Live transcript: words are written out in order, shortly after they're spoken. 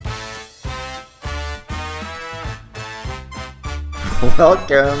Welcome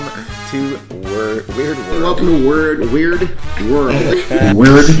to Weird World. Welcome to Weird World.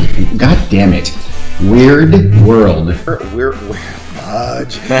 Weird. God damn it. Weird World. Weird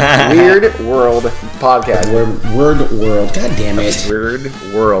World podcast. Weird World. God damn it. Weird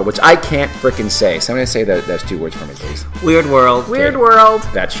World, which I can't frickin' say. Somebody say those two words for me, please. Weird World. Weird World.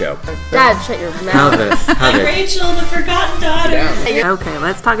 That show. Dad, shut your mouth. How did? Rachel, the forgotten daughter. Yeah. Okay,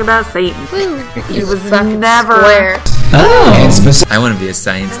 let's talk about Satan. He was fucking never- square. Oh. I want to be a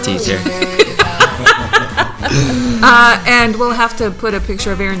science teacher. And we'll have to put a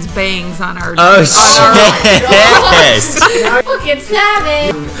picture of Aaron's bangs on our. Oh shit! Yes. Fucking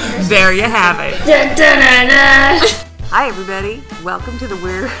savage. There you have it. Dun, dun, dun, dun. Hi, everybody. Welcome to the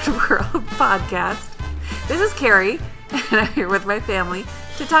Weird World podcast. This is Carrie, and I'm here with my family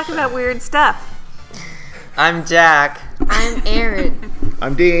to talk about weird stuff. I'm Jack. I'm Aaron.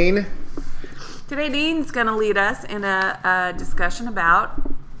 I'm Dean. Today, Dean's going to lead us in a discussion about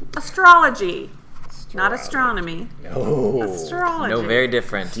astrology. Not astronomy. No. Astrology. No, very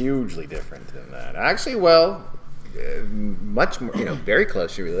different. Hugely different than that. Actually, well, much more, very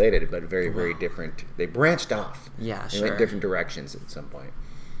closely related, but very, very different. They branched off. Yeah, They sure. went different directions at some point.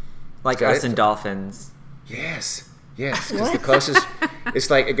 Like Got us it? and dolphins. Yes, because the closest, it's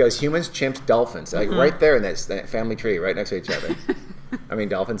like it goes humans, chimps, dolphins, like right there in that family tree, right next to each other. I mean,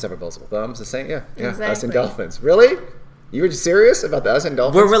 dolphins have opposable thumbs. The same, yeah, us and Exactly. dolphins. Really? You were serious about the us and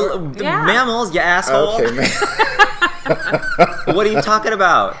dolphins? We're Yeah. mammals, you asshole. Okay, man. What are you talking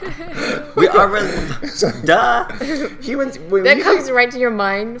about? We are. Duh. Humans. That comes right to your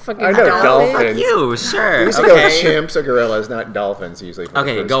mind. Fucking I know, dolphin. dolphins. You sure? We used to go with Okay. chimps or gorillas, not dolphins usually. For the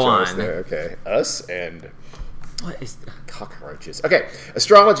Okay, first go choice on. there. Okay, us and What is? cockroaches. Okay,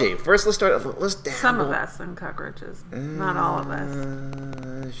 astrology. First, let's start. Let's dabble. Some of us and cockroaches. Not all of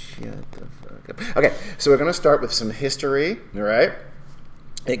us. Shut the fuck up. Okay, so we're going to start with some history, all right?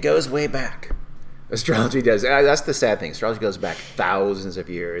 It goes way back. Astrology does. That's the sad thing. Astrology goes back thousands of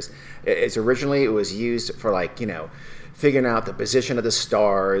years. It's originally, it was used for figuring out the position of the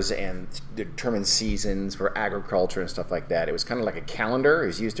stars and determine seasons for agriculture and stuff like that. It was kind of like a calendar. It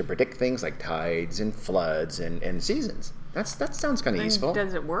was used to predict things like tides and floods and seasons. That sounds kind of useful.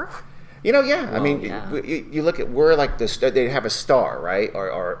 Does it work? Yeah. I mean, yeah. you look at where they have a star, right,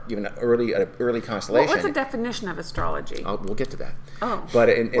 or even an early constellation. What's the definition of astrology? We'll get to that. Oh. But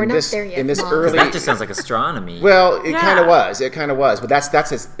in We're not this there yet, in this Mom. early, That just sounds like astronomy. well, it kind of Yeah. was. It kind of was. But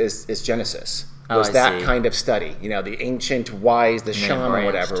that's its genesis. Oh, Was I that see. kind of study? The ancient wise, the they shaman, or branched.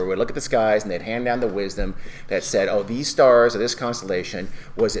 whatever, would look at the skies and they'd hand down the wisdom that said, "Oh, these stars or this constellation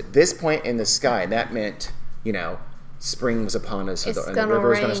was at this point in the sky," and that meant, spring was upon us, It's and the gonna river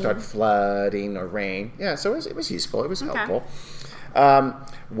was going to rain. start flooding or rain. Yeah, so it was useful. It was Okay. helpful.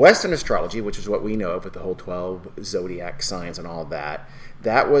 Western astrology, which is what we know of with the whole 12 zodiac signs and all that,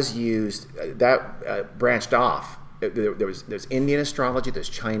 that was used. That branched off. There's Indian astrology, there's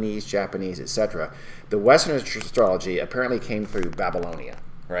Chinese, Japanese, etc. The Western astrology apparently came through Babylonia,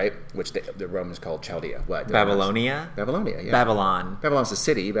 right? Which the Romans called Chaldea. What? Babylonia. Babylonia, yeah. Babylon. Babylon's the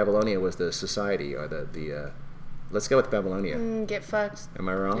city. Babylonia was the society or the let's go with Babylonia. Get fucked. Am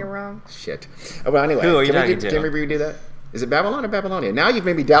I wrong? You're wrong. Shit. Oh, well, anyway. Who are you can talking to? Can we redo that? Is it Babylon or Babylonia? Now you've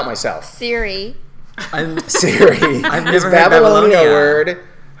made me doubt myself. Siri. I'm. Siri. I've Is never heard Babylonia a Babylonia. word?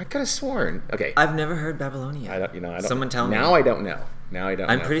 I could have sworn. Okay. I've never heard Babylonia. I don't. Someone tell me. Now I don't know. Now I don't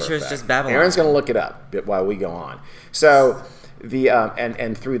know. I'm pretty for sure a it's fact. just Babylon. Aaron's going to look it up while we go on. So the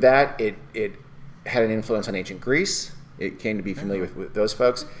and through that it had an influence on ancient Greece. It came to be familiar with those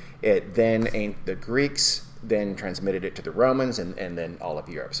folks. It then the Greeks then transmitted it to the Romans and then all of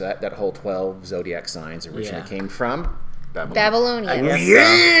Europe. So that whole 12 zodiac signs originally Yeah. came from Babylon. Babylonia. guess so.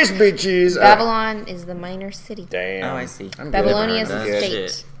 Yes, bitches. Babylon is the minor city. Damn. Oh, I see. I'm good. Babylonia is I'm a good. state.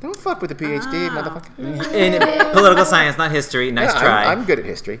 Shit. Don't fuck with the PhD, motherfucker. In political science, not history. Nice Yeah, try. I'm good at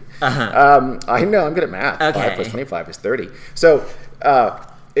history. Uh-huh. I know I'm good at math. Okay. 5 plus 25 is 30. So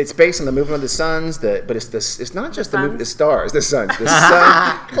it's based on the movement of the suns. But it's not just the movement of the stars. The suns. The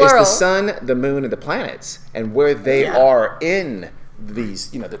sun. It's the Plural. sun, the moon, and the planets, and where they Yeah. are in these.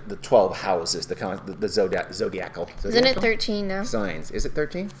 The 12 houses. The zodiacal. Isn't it 13 now? signs? Is it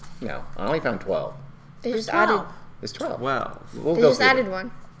 13? No, I only found 12. They just 12. added. It's 12. Well, We'll They go just through added it.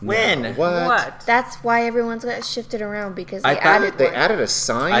 one. when? What? That's why everyone's got shifted around because I they thought added They one. added a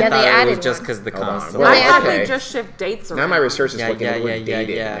sign. I Yeah, thought they it was added just one. because the Hold on. constellation. Well, I thought okay. they just shift dates around. Now my research is Yeah, looking yeah, a little yeah,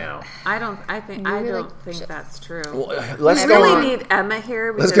 dated yeah. now. I don't think Just- that's true. Well, let's I go really on. need Emma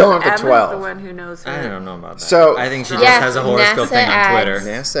here because Let's go on for Emma's 12. the one who knows her. I don't know about that. So- I think she Yeah, just has a horoscope NASA thing on adds-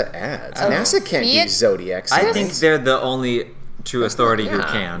 Twitter. NASA ads. Oh, NASA can't do Fiat- zodiac I signs. think they're the only true authority who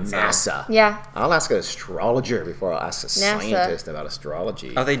can. So. NASA. Yeah. I'll ask an astrologer before I'll ask a scientist about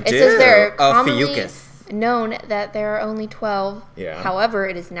astrology. Oh, they do. It says they're oh, commonly Fiucus. known that there are only 12. Yeah. However,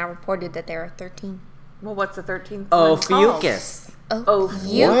 it is now reported that there are 13. Well, what's the 13th? Oh, one called? Fiucus. Oh,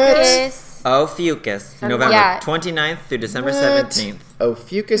 Fucus. Oh, Fiucus. November Yeah. 29th through December What? 17th. Oh,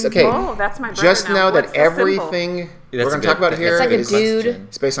 Fucus. Okay. Oh, that's my brother Just now. know What's that the symbol? everything That's we're a going to good- talk about here It's like a is dude.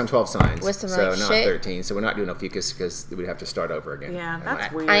 it's based on 12 signs. With some, so like, not shit. 13. So we're not doing Ophiuchus because we'd have to start over again. Yeah,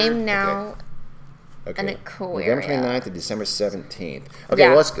 that's weird. I am now Okay. an November Aquarius. 29th to December 17th. Okay,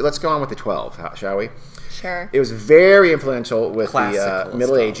 Yeah. well, let's go on with the 12, shall we? Sure. It was very influential with the Classical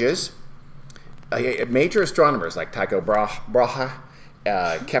Middle astrology. Ages. Major astronomers like Tycho Brahe,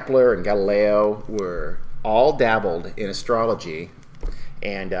 Kepler, and Galileo were all dabbled in astrology.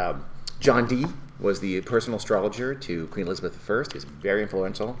 And John Dee was the personal astrologer to Queen Elizabeth I. He was very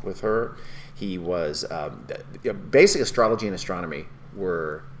influential with her. He was basic astrology and astronomy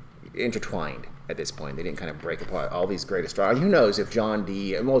were intertwined at this point. They didn't kind of break apart. All these great astrologers. Who knows if John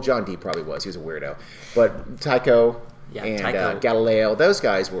Dee? Well, John Dee probably was. He was a weirdo. But Tycho Yeah, and Tycho. Galileo, those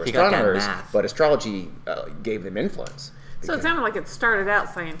guys were He got that astronomers, math. but astrology gave them influence. So it sounded like it started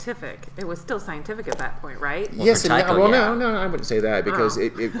out scientific. It was still scientific at that point, right? Yes, for and Tycho, well, yeah. no, I wouldn't say that because Oh.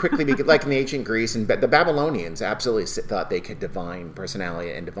 it quickly became like in ancient Greece and the Babylonians absolutely thought they could divine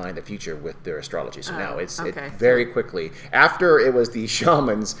personality and divine the future with their astrology. So now it okay. very quickly after it was the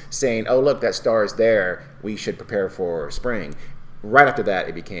shamans saying, "Oh, look, that star is there. We should prepare for spring." Right after that,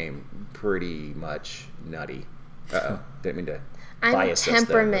 it became pretty much nutty. Didn't mean to I'm bias us there, but-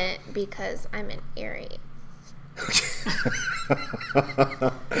 temperament because I'm an Aries.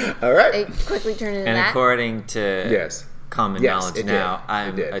 All right. It quickly turned into And that. according to Yes. common Yes, knowledge it did. now, It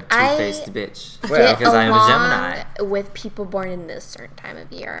I'm did. a two-faced bitch. Well, because I am a along Gemini. with people born in this certain time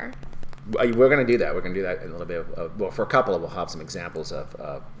of year. We're going to do that. We're going to do that in a little bit. Well, for a couple, we'll have some examples of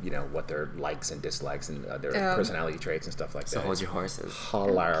what their likes and dislikes and their personality traits and stuff like So that. hold your horses.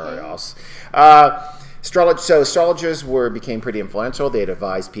 Hilarious. So astrologers became pretty influential. They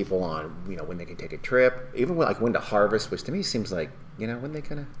advised people on when they can take a trip, even when to harvest, which to me seems like when they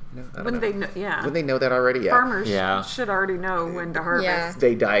kind of Wouldn't they know? Yeah. Wouldn't they know that already? Yeah. Farmers Yeah. should already know when to harvest. Yeah.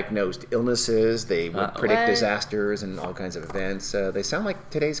 They diagnosed illnesses. They would predict What? disasters and all kinds of events. They sound like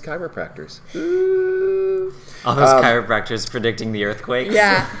today's chiropractors. All those chiropractors predicting the earthquakes.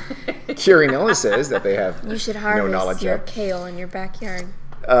 Yeah. Curing illnesses that they have You should no harvest knowledge your of. kale in your backyard.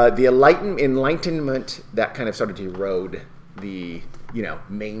 The Enlightenment that kind of started to erode the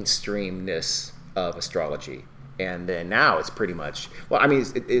mainstreamness of astrology, and then now it's pretty much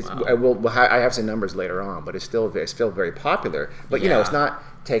I have some numbers later on, but it's still very popular. But Yeah. it's not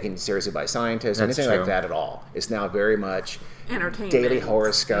taken seriously by scientists or That's anything like true. that at all. It's now very much Entertainment. daily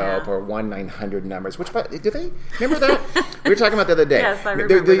horoscope Yeah. or 1-900 numbers. Which do they remember that? We were talking about the other day. Yes, I There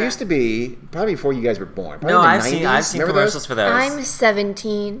remember that. used to be probably before you guys were born. Probably No, in the I've seen 90s. Remember commercials those? for those. I'm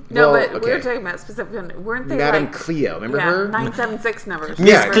 17. No, Well, but we okay. were talking about specific. Weren't they Madame like Cleo, remember yeah, her? 976 numbers? Miss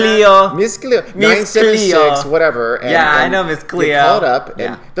Yeah. Cleo. Miss Cleo, Miss 976, Cleo. whatever. And, Yeah, I and know Miss You Cleo. call it up, and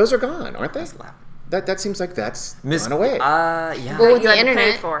Yeah. those are gone, aren't they? laugh. That seems like that's Miss gone away. Yeah. Well, with You the had to pay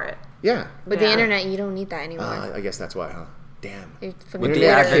internet, for it. yeah. with Yeah. the internet, you don't need that anymore. I guess that's why, huh? Damn. It's fucking With the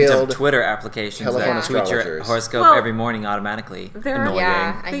Internet weird. advent killed of Twitter applications telephone that tweet your astrologers. horoscope Well, every morning automatically. there are- Annoying.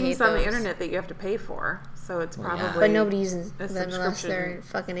 Yeah, I hate Things on the those. internet that you have to pay for, so it's probably. yeah. But nobody uses a them unless they're subscription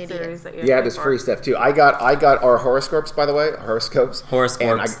fucking series idiots. that you have Yeah, to pay there's for. free stuff too. I got our horoscopes, by the way, horoscopes.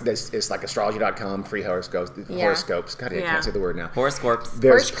 Horoscopes. And it's like astrology.com, free horoscopes. Yeah. Horoscopes. God, I Yeah. can't say the word now. Horoscopes.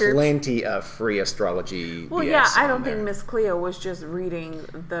 There's Horoscopes. plenty of free astrology. Well, BS yeah, I on don't there. think Miss Cleo was just reading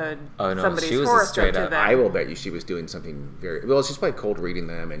Oh, no, somebody's she was a horoscope straight to up- them. I will bet you she was doing something very well. She's probably cold reading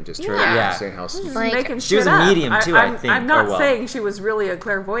them and just Yeah. saying how. Just Like- making She was shit a up. medium, too, I I'm, think, I'm not or well. saying she was really a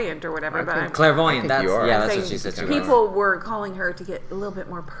clairvoyant or whatever, but think I'm Clairvoyant. I think you are. That's saying what she said. She was. people were calling her to get a little bit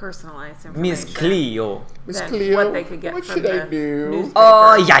more personalized information. Miss Cleo. Miss than Cleo, what they could get what from should the I do? newspaper.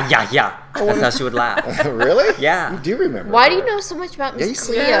 Oh yeah. That's how she would laugh. Really? Yeah. You do remember? Why do her. you know so much about Yeah, Miss you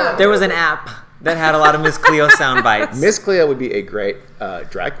see- Cleo? Yeah. There was an app that had a lot of Miss Cleo sound bites. Miss Cleo would be a great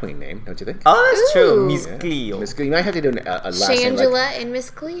drag queen name, don't you think? Oh, that's true. Ooh. Miss Yeah. Cleo. Miss Cleo. You might have to do a last name Shangela like and Miss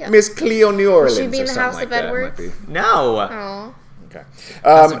Cleo. Miss Cleo New Orleans. she be in or the something House like of that Edwards? might be. No. Oh. Okay.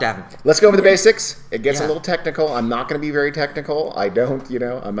 House of Davenport. Let's go over the basics. It gets a Yeah. little technical. I'm not going to be very technical.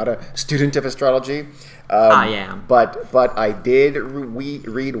 I'm not a student of astrology. I am. But I did read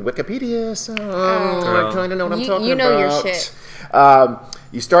Wikipedia, so I kind of know what I'm You- talking you know your about. shit.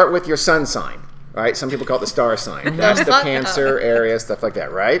 You start with your sun sign, right? Some people call it the star sign. That's the Fuck Cancer, Aries, stuff like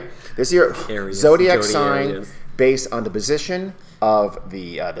that, right? This is your Aries, zodiac Jody sign Aries. based on the position of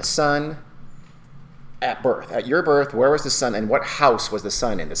the sun at birth, at your birth, where was the sun and what house was the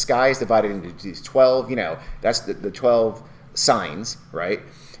sun in? The sky is divided into these 12, that's the 12 signs, right?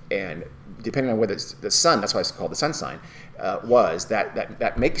 And depending on whether it's the sun, that's why it's called the sun sign,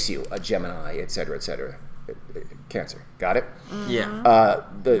 that makes you a Gemini, et cetera, et cetera. Cancer. Got it? Yeah.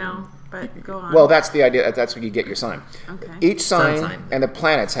 No, but go on. Well, that's the idea. That's where you get your sign. Okay. Each sign, sign. and the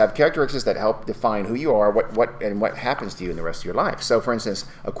planets have characteristics that help define who you are, what happens to you in the rest of your life. So, for instance,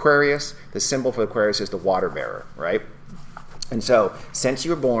 Aquarius, the symbol for Aquarius is the water bearer, right? And so, since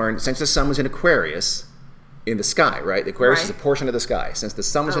you were born, since the sun was in Aquarius, in the sky, right? The Aquarius is a portion of the sky. Since the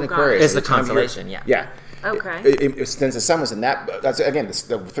sun was in God. Aquarius, It's the time you're- constellation, yeah. Yeah. Okay. Since the sun was in that, that's again the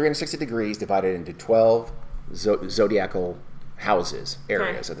 360 degrees divided into 12 zodiacal houses,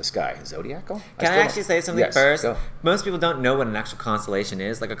 areas of the sky. Zodiacal? Can I actually say something Yes, first? go. Most people don't know what an actual constellation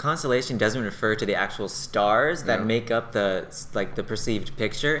is. Like a constellation doesn't refer to the actual stars that make up the perceived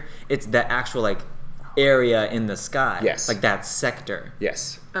picture. It's the actual area in the sky. Yes. Like that sector.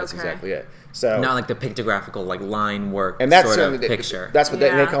 Yes, that's Okay. exactly it. So Not like the pictographical line work and that's sort of picture. That's what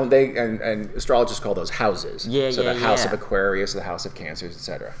Yeah. they call and astrologists call those houses. Yeah, So yeah, the house of yeah. Aquarius, the house of Cancers,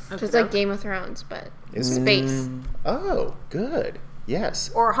 etc. Just like Game of Thrones, but Is it? space. Oh, good. Yes.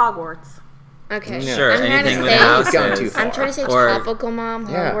 Or Hogwarts. Okay. Sure, I'm trying anything to with say. houses. Gone too far. I'm trying to say Or- Tropical Mom.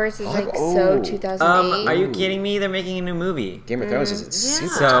 Yeah. Hogwarts is like Oh. so 2008. Are you kidding me? They're making a new movie. Game of Thrones is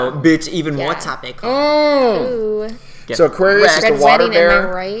super. So, bitch, even more Yeah. topical. Ooh. Get So Aquarius is Red the water Wedding, am I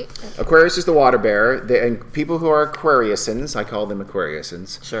bearer. right? Aquarius is the water bearer. And people who are Aquariusins, I call them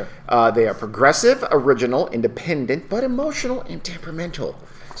Aquariusins. Sure. They are progressive, original, independent, but emotional and temperamental.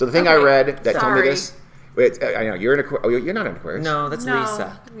 So the thing I read that told me Sorry. this. Wait, I know you're an Aquarius. Oh, you're not an Aquarius. No, that's No.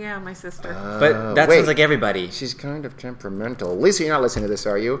 Lisa. Yeah, my sister. But that wait. sounds like everybody. She's kind of temperamental. Lisa, you're not listening to this,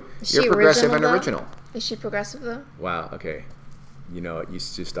 are you? Is You're she progressive original, and though? original. Is she progressive though? Wow. Okay. You know what? You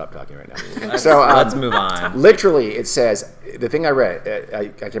should stop talking right now. Let's, So let's move on. literally, it says the thing I read. I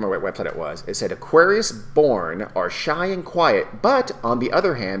can't remember what website it was. It said Aquarius born are shy and quiet, but on the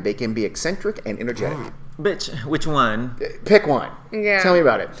other hand, they can be eccentric and energetic. Bitch, which one? Pick one. Yeah. Tell me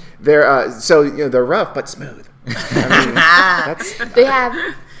about it. They're they're rough but smooth. I mean, that's They have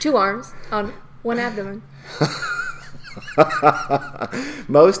 2 arms on 1 abdomen.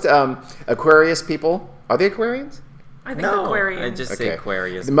 most Aquarius people. Are they Aquarians? I think No, Aquarian. I just say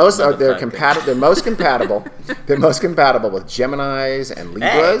Aquarius. The most they're motherfucker. compatible. They're most compatible. They're most compatible with Geminis and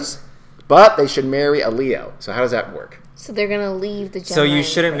Libras, but they should marry a Leo. So how does that work? So they're gonna leave the Gemini. So you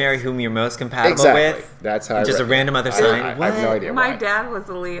shouldn't marry whom you're most compatible Exactly. with? That's how. I Just read a it. random other I- sign? I have no What? idea My why. dad was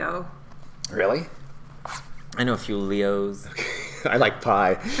a Leo. Really? I know a few Leos. I like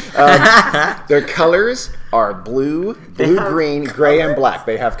pie. Their colors are blue, green, gray, and black.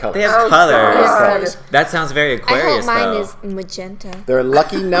 They have colors. They have colors. colors. That sounds very I hope Aquarius, mine though. is magenta. Their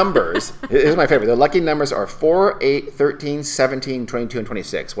lucky numbers. Here's my favorite. Their lucky numbers are 4, 8, 13, 17, 22, and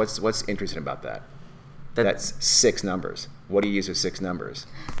 26. What's interesting about that? That's 6 numbers. What do you use with 6 numbers?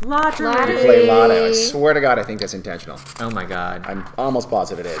 Lottery. Lottery. Play lotto. I swear to God, I think that's intentional. Oh my god. I'm almost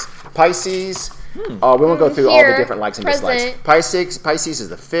positive it is. Pisces. We won't go through all the Here, different likes and dislikes. present. Pisces is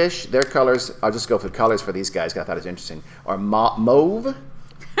the fish. Their colors, I'll just go for colors for these guys because I thought it was interesting, are mauve,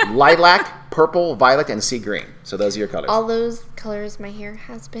 lilac, purple, violet, and sea green. So those are your colors. All those colors my hair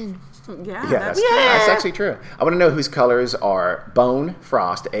has been. Yeah, yeah, that's that's actually true. I want to know whose colors are bone,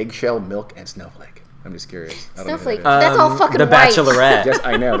 frost, eggshell, milk, and snowflake. I'm just curious. I don't know who Snowflake. that is. That's all fucking The white. Bachelorette. Yes,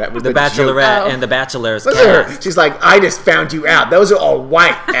 I know. That was The the joke. Bachelorette Oh. and the Bachelor's Listen to her. cast. She's like, I just found you out. Those are all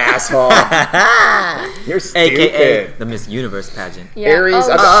white, asshole. You're stupid. AKA the Miss Universe pageant. Yeah. Aries.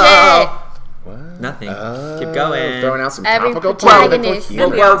 Oh, Nothing. Keep going. Throwing out some Every topical political protagonist.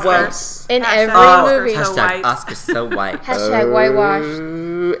 humor. Oscars. shit. In Hashtag every Oscars movie. so Hashtag white. Oscar so white. Hashtag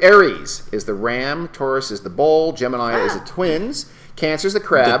whitewashed. Aries is the ram, Taurus is the bull, Gemini is the twins, Cancer is the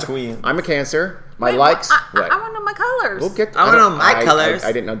crab. The twins. I'm a Cancer. My Wait, likes. I what? want to know my colors. We'll get. I wanna don't- know my colors.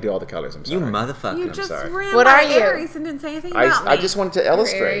 I didn't do all the colors. I'm sorry. You motherfucker. You I'm just sorry. ran What by are you? Aries and didn't say anything about me. I just wanted to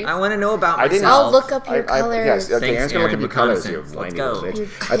illustrate. I want to know about I myself. didn't- I'll look up your colors. Yes, okay, Thanks, Aaron's gonna look Aaron. up your colors. You Reconnaissance. whiny Let's little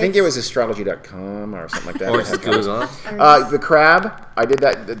go. bitch. I think it was astrology.com or something like that. Or It had colors. Google. The crab. I did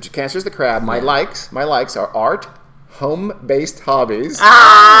that. The Cancer's the crab. My likes are art, home-based hobbies.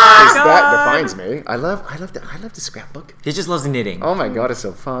 That defines me. I love to scrapbook. He just loves knitting. Oh my god, it's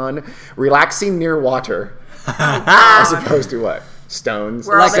so fun. Relaxing near water, as opposed to what? Stones,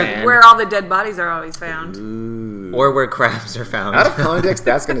 where, all the, sand. where all the dead bodies are always found. Or where crabs are found. Out of context,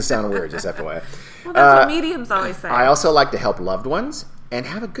 that's going to sound weird. Just FYI. Well, that's what mediums always say. I also like to help loved ones and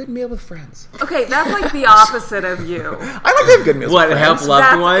have a good meal with friends. Okay, that's like the opposite of you. I like to have good meals What, with help friends. loved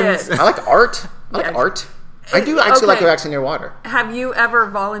That's ones? it. I like art. I like Yes. art. I do actually like Okay. relaxing near water. Have you ever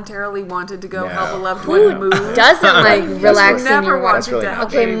voluntarily wanted to go No. help a loved one move? Doesn't like relax in Never your water. That's really wanted to not help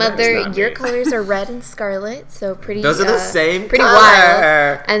Okay, me. mother, That's not your me. colors are red and scarlet, so pretty. Those are the same Pretty color.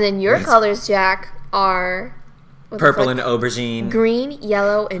 wild. And then your colors, Jack, are what the Purple fuck? and aubergine. green,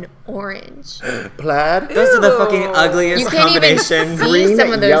 yellow, and orange. Plaid. Those are the fucking Ew. ugliest You can't even combinations. see Green,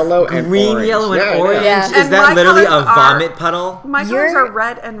 some of those. yellow, and Green, orange. yellow, and Yeah, I know. orange. Yeah. Is And that my literally a colors are- vomit puddle? My colors Your- are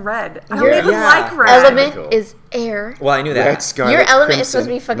red and red. I don't Your even Yeah. like red. element Cool. is air. Well, I knew that. Red, scarlet, Your element is crimson, supposed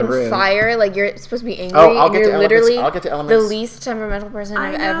to be fucking maroon. fire. Like you're supposed to be angry. Oh, I'll and get you're to elements. literally I'll get to the elements. least temperamental person I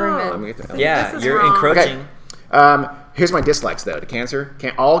I've ever know. met. Let me get to elements. Yeah, This is you're wrong. encroaching. Here's my dislikes though to cancer.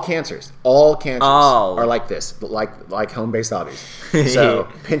 All cancers All. are like this, like home-based hobbies. So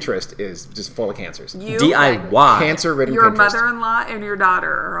Pinterest is just full of cancers. You, DIY. Cancer-ridden your Pinterest. mother-in-law, and your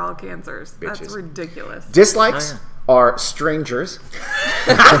daughter are all cancers. That's Bitches. ridiculous. Dislikes Oh, are strangers.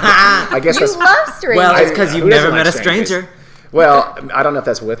 I guess You that's love strangers. Well, it's because you've Who doesn't never like met a strangers? stranger. Well, I don't know if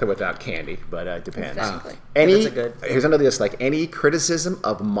that's with or without candy, but it depends. Exactly. Any That's a good- here's another dislike. Any criticism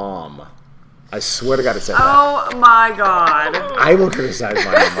of mom. I swear to God, it said that. Oh my god. I will criticize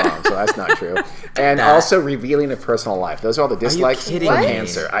my own mom, so that's not true. And That- also revealing of personal life. Those are all the dislikes kidding for me?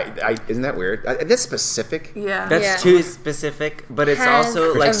 cancer. Isn't that weird? That's specific. Yeah. That's Yeah. too specific, but it's Has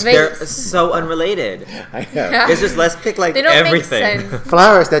also a like they're vase. so unrelated. I know. It's just let's pick like They don't everything. make sense.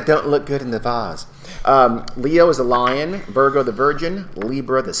 Flowers that don't look good in the vase. Leo is the lion, Virgo the virgin,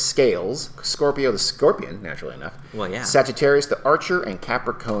 Libra the scales, Scorpio the scorpion, naturally enough. Well, yeah. Sagittarius the archer, and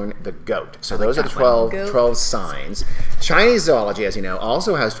Capricorn the goat. So those are the that 12, one. 12 signs. Chinese zoology, as you know,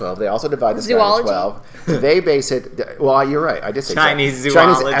 also has 12. They also divide the sky into Zoology? 12. They base it, well, you're right. I did say Chinese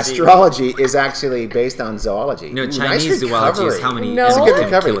Chinese zoology. astrology is actually based on zoology. No, Ooh, Chinese nice zoology is recovery. how many No. It's a good can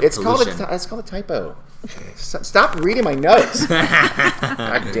recovery. kill with It's called, pollution. it's called a typo. Stop reading my notes.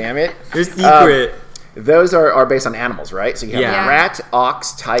 God damn it. Your secret. Those are based on animals, right? So you have Yeah. rat,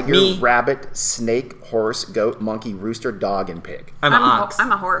 ox, tiger, Me. rabbit, snake, horse, goat, monkey, rooster, dog, and pig. I'm an ox.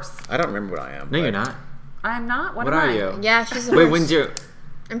 I'm a horse. I don't remember what I am. No, you're but- not. I'm not. What What am are I? you? Yeah, she's a Wait, horse. when's your?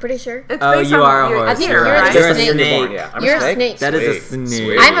 I'm pretty sure. It's Oh, based you on are a your horse. year, You're a right? snake. You're Snake. born, yeah. I'm You're a a snake. snake. That is a Sweet. snake.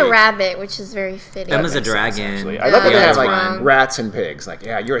 Sweet. I'm a rabbit, which is very fitting. Emma's a Makes sense, dragon. actually. I love that Yeah, they have that's like wrong. rats and pigs. Like,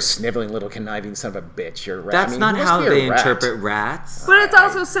 yeah, you're a sniveling little conniving son of a bitch. You're a rat. That's I mean, not who wants how to be a they rat? interpret rats. But it's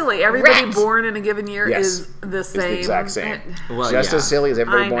also silly. Everybody Rat. born in a given year Yes. is the same. It's the exact same. Well, Just yeah. as silly as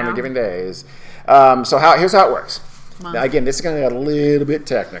everybody I born on know. given days. So here's how it works. Now, again, this is going to get a little bit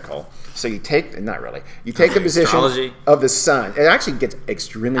technical. So you take, not really, you take the position Astrology. of the sun. It actually gets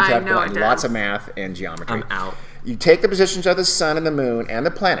extremely I technical know and it lots does. of math and geometry. I'm out. You take the positions of the sun and the moon and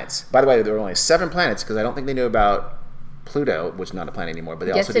the planets. By the way, there are only 7 planets because I don't think they knew about Pluto, which is not a planet anymore, but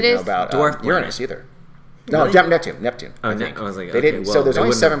they Yes, also it didn't know is. about Dwarf planet. Uranus either. No, Really? Neptune. Oh, I think. I was like, they okay, didn't. well, So there's they only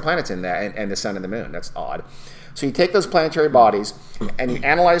wouldn't 7 have- planets in that, and the sun and the moon. That's odd. So you take those planetary bodies and you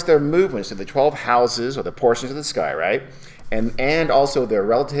analyze their movements of the 12 houses or the portions of the sky, right? And also their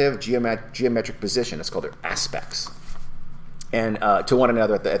relative geometric position. It's called their aspects, and to one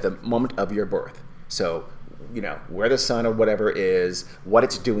another at the moment of your birth. So, you know, where the sun or whatever is, what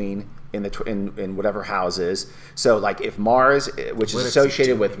it's doing in in whatever houses. So, like if Mars, which What is it's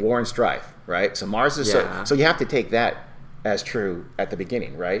associated with doing. war and strife, right? So Mars is Yeah. so you have to take that as true at the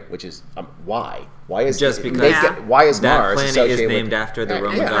beginning, right? Which is why? Why is Just because why is that Mars planet is associated named with after the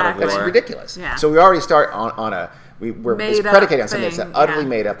Roman yeah, god of that's war. ridiculous. Yeah. So we already start on a we're it's Made up predicated on something that's thing, utterly yeah.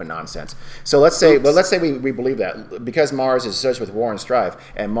 made up and nonsense. So let's say we believe that because Mars is associated with war and strife,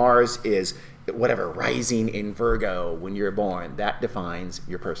 and Mars is whatever rising in Virgo when you're born, that defines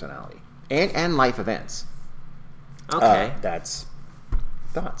your personality and life events. Okay. That's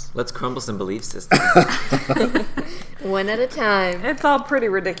thoughts. Let's crumble some belief systems. One at a time. It's all pretty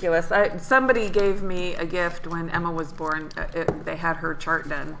ridiculous. Somebody gave me a gift when Emma was born. They had her chart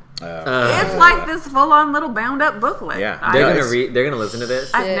done. It's like this full-on little bound-up booklet. Yeah. They're Yeah, gonna it's- They're gonna listen to this.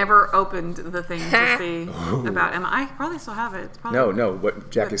 I've Yeah. never opened the thing to see about Emma. I probably still have it. It's probably No.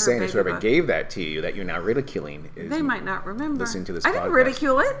 What Jack With is her saying is baby whoever book. gave that to you that you're now ridiculing is They might not remember. Listen to this I didn't podcast.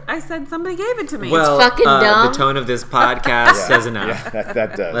 ridicule it. I said somebody gave it to me. Well, fucking the dumb. tone of this podcast says enough. Yeah,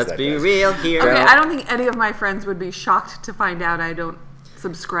 that does. Let's that be does. real here. okay, I don't think any of my friends would be shocked to find out I don't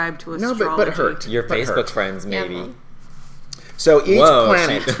subscribe to No, astrology. but hurt. Your But Facebook hurt. friends, maybe. Yeah. So each Whoa,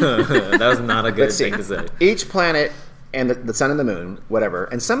 planet. that was not a good Let's see. thing to say. Each planet and the sun and the moon, whatever.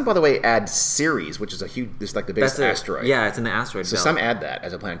 And some, by the way, add Ceres, which is it's like the biggest asteroid. Yeah, it's in the asteroid So belt. some add that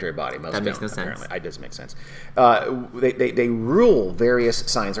as a planetary body. Most That makes don't, no sense. apparently. It does make sense. They rule various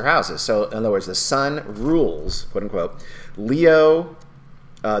signs or houses. So in other words, the sun rules, quote unquote, Leo,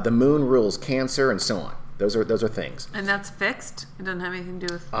 the moon rules Cancer, and so on. Those are things. And that's fixed? It doesn't have anything to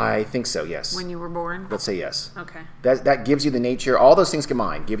do with I think so. Yes. when you were born? Let's say yes. Okay. That gives you the nature. All those things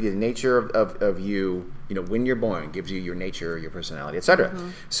combined give you the nature of you. You know, when you're born, gives you your nature, your personality, etc.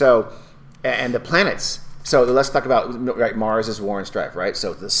 So, and the planets. So let's talk about right. Mars is war and strife, right?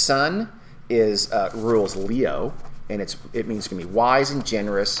 So the sun is rules Leo, and it means to be wise and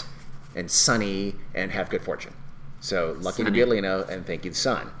generous, and sunny, and have good fortune. So lucky to be a Leo, and thank you, the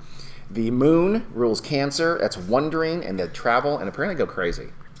sun. The moon rules Cancer. That's wondering and the travel, and apparently go crazy.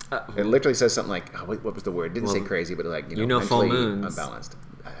 It literally says something like, what was the word? It didn't say crazy, but like, full mentally moons. unbalanced.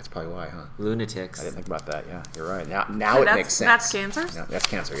 That's probably why, huh? Lunatics. I didn't think about that. Yeah, you're right. Now So it that's- makes sense. that's Cancer? No, that's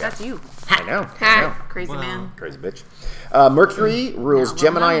Cancer, yeah. That's you. I know. Crazy man. Crazy bitch. Mercury rules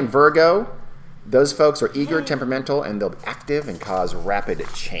Gemini and Virgo. Those folks are eager, temperamental, and they'll be active and cause rapid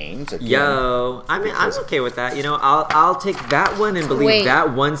change. Again, Yo, I mean, I'm okay with that. I'll take that one and believe Wait.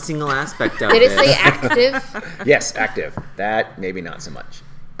 that one single aspect of Did it say it. active? Yes, active. That maybe not so much.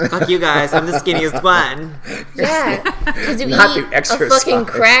 Fuck you guys, I'm the skinniest one. Yeah. Because you Not eat the a exercise. fucking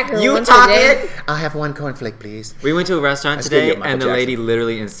cracker You once talk a day. it. I'll have one cornflake, please. We went to a restaurant Let's give you today, a Michael and the Jackson. lady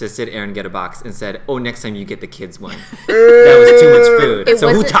literally insisted Aaron get a box and said, "Oh, next time you get the kids one." That was too much food. It So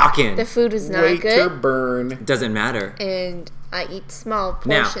who wasn't- talking? The food was not Wait to good, burn. Doesn't matter. and I eat small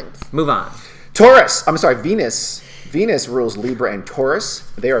Now, portions. move on. Taurus. I'm sorry, Venus. Venus rules Libra and Taurus.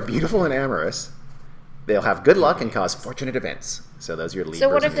 They are beautiful and amorous. They'll have good luck and cause fortunate events. So those are your Libras. So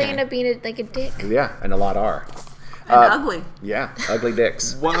what if and they end up being like a dick? Yeah, and a lot are. And ugly. Yeah, ugly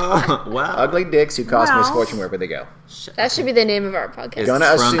dicks. Whoa, wow. Ugly dicks who cause Well. misfortune wherever they go. That should be the name of our podcast. Is Gonna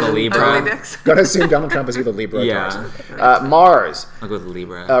Trump a assume- Libra? Ugly dicks. Gonna assume Donald Trump is either Libra or Yeah. Taurus. Mars I'll go with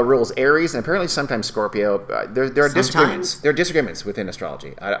Libra. rules Aries and apparently sometimes Scorpio. There are disagreements. Sometimes? There are disagreements within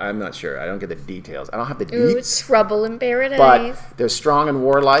astrology. I'm not sure. I don't get the details. I don't have the Ooh, deets. trouble in paradise. But they're strong and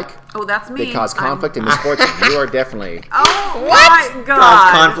warlike. Oh, that's me. They cause I'm- conflict and misfortune. You are definitely. Oh, my God.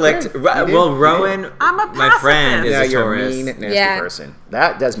 Cause conflict. Well, Rowan, I'm a my friend, is Yeah, a you're a Taurus. mean, nasty Yeah. person.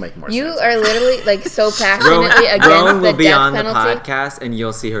 That does make more you sense. are literally like so Rowan, passionately against Rowan the will be death on the penalty. podcast, and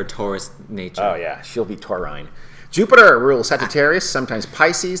you'll see her Taurus nature. Oh yeah, she'll be taurine. Jupiter rules Sagittarius, sometimes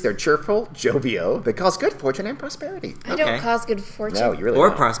Pisces. They're cheerful, jovial. They cause good fortune and prosperity. I Okay. don't cause good fortune. No, you really Or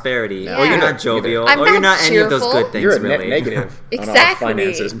don't. prosperity. No. Or you're Yeah. not jovial. I'm or you're not not any of those cheerful. good things, You're a really. net negative on our Exactly.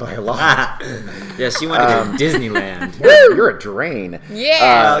 finances by a lot. Yeah, she wanted to go to Disneyland. You're a drain.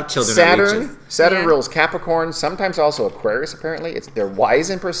 Yeah. Children are leeches. Saturn Yeah. rules Capricorn, sometimes also Aquarius. Apparently, they're wise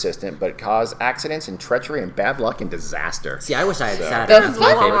and persistent, but cause accidents and treachery and bad luck and disaster. See, I wish I had Saturn. The That's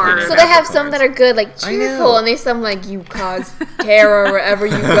my fuck? favorite thing. So they have some that are good, like I know. cheerful, and they some like you cause terror wherever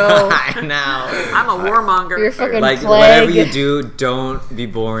you go. I know. I'm a warmonger. You're fucking Like, plague. whatever you do, don't be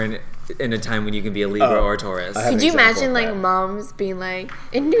born in a time when you can be a Libra or a Taurus. I have Could an you example imagine of like that. moms being like,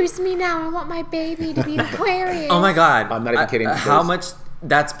 "Induce me now! I want my baby to be an Aquarius." Oh my God. I'm not even kidding. How much?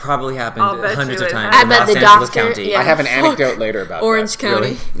 That's probably happened I'll bet hundreds you of it times has. in I bet Los the Angeles doctor- County. yeah. I have an anecdote later about Orange that.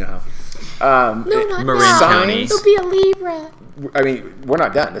 County. No. No, not Marin now. County. He'll be a Libra. I mean, we're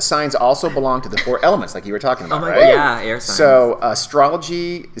not done. The signs also belong to the four elements, like you were talking about, Oh my right? God, yeah, air signs. So,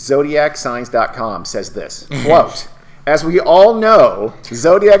 astrologyzodiacsigns.com says this, quote, as we all know,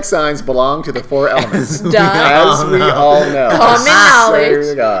 zodiac signs belong to the four elements. Duh. As we all know. Common Swear knowledge.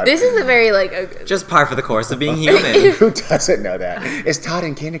 to God. This is a very like Just par for the course of being human. Who doesn't know that? It's taught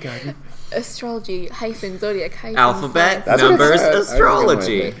in kindergarten. astrology hyphen zodiac hyphen Alphabet. signs. That's what it Numbers, says.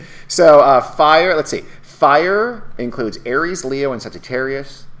 astrology. So, fire, let's see. Fire includes Aries, Leo, and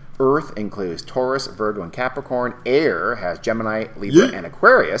Sagittarius. Earth includes Taurus, Virgo, and Capricorn. Air has Gemini, Libra, and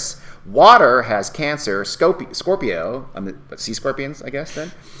Aquarius. Water has Cancer, Scorpio. Sea scorpions, I guess,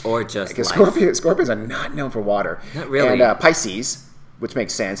 then. Or just Because life. scorpions are not known for water. Not really. And Pisces, which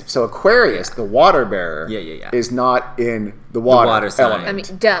makes sense. So Aquarius, the water bearer, Yeah. is not in the water, water sign. element. I mean,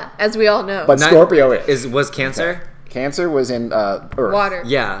 duh, as we all know. But Not- Scorpio is. Was Cancer? Cancer was in Earth. Water.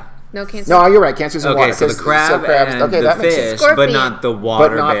 Yeah. No cancer. No, you're right. Cancer's in Okay, water. so the 'cause- crab crabs- and okay, the that makes fish, sense. but Scorpion. not the water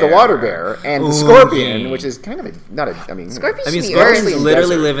But not bear. the water bear. And the Ooh, scorpion, yeah. which is kind of I mean... Scorpions I mean, should be scorpions early. literally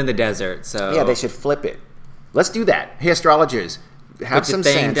Desert. live in the desert, so Yeah, they should flip it. Let's do that. Hey, astrologers, have Put your some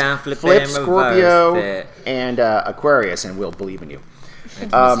thing sense. down, flip Flip it, and Scorpio reverse it. and Aquarius, and we'll believe in you.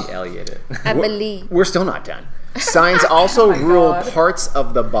 Missy Elliott. I believe. We're still not done. Signs also rule parts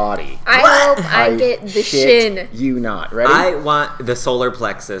of the body. I hope I get the shit shin. you not. Ready? I want the solar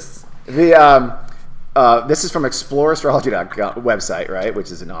plexus. The this is from exploreastrology.com website, right?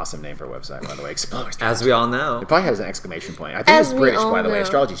 Which is an awesome name for a website, by the way. Explore Astrology. As we all know. It probably has an exclamation point. I think As it's we British, all by the way. know.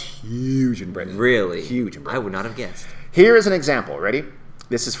 Astrology's huge in Britain. Really? Huge in I Britain. would not have guessed. Here is an example. Ready?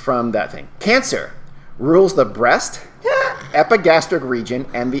 This is from that thing. Cancer rules the breast, epigastric region,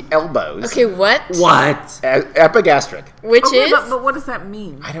 and the elbows. Okay, what? What? Epigastric. Which Okay, is but what does that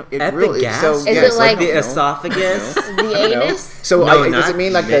mean? I don't. It really. Epigastric? So, Is it yes, like- The you know, esophagus? the anus? So No, does not it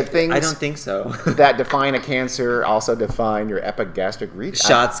mean like the things I don't think so. that define a cancer also define your epigastric region?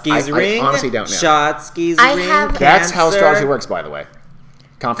 Shotsky's ring? I honestly don't know. Shotsky's I ring? have- That's how cancer? astrology works, by the way.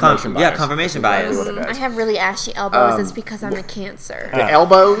 Confirmation bias. Yeah, confirmation That's exactly bias. what it I is. have really ashy elbows. It's because I'm a Cancer. The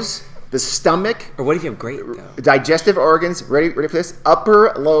elbows, the stomach, Or what if you have great, though? digestive organs. Ready for this?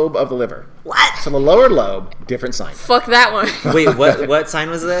 Upper lobe of the liver. What? So the lower lobe, different sign. Fuck that one. Wait, what sign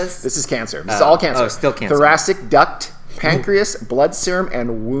was this? This is Cancer. This is all Cancer. Oh, still Cancer. Thoracic duct, pancreas, blood serum,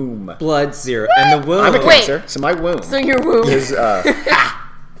 and womb. Blood serum. And the womb. I'm a Wait. Cancer, so my womb So your womb. is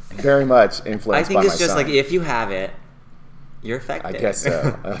very much influenced by I think it's my just sign. like if you have it, you're affected. I guess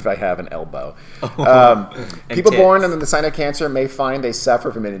so, if I have an elbow. And People tits. born under the sign of Cancer may find they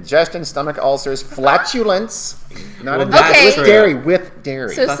suffer from indigestion, stomach ulcers, flatulence, not Well, indigestion, that's with true. dairy, with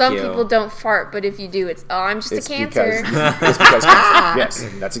dairy. So Fuck some you. people don't fart, but if you do, it's I'm just It's a Cancer. because it's because cancer. Yes,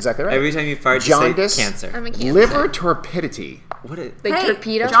 that's exactly right. Every time you fart, Jaundice, you say cancer. I'm a Cancer. liver torpidity. What is... Like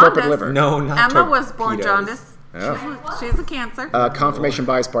torpedo. Torpid liver. No, not Emma was born torpedoes. jaundice. Oh. She's a Cancer. Confirmation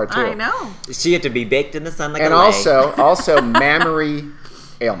bias part 2. I know. She had to be baked in the sun like And a leg. also mammary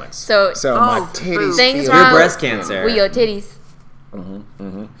ailments. So- my Oh, titties boobs. Things feel- wrong- Your breast cancer. We your titties.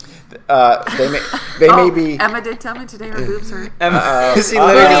 They may be. Emma did tell me today her boobs hurt. Emma, she We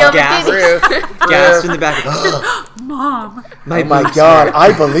literally your just gasped, titties. gasped in the back. Mom. Oh my boobs God! hurt.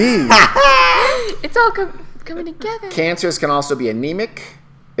 I believe It's all coming together. cancers can also be anemic,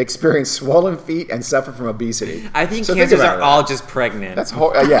 experience swollen feet, and suffer from obesity. I think So cancers about are that. all just pregnant. That's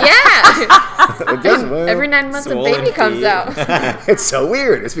yeah. Yeah. It does, well, Every 9 months a Swollen baby comes feet. out. it's so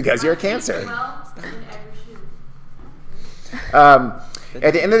weird. It's because you're a Cancer.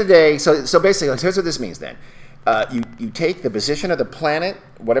 At the end of the day, so basically, here's what this means. Then, you take the position of the planet,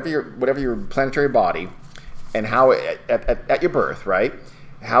 whatever your planetary body, and how it, at your birth, right?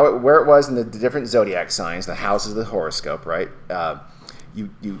 Where it was in the different zodiac signs, the houses of the horoscope, right? You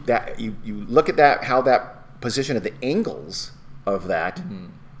look at that, how that position of the angles of that.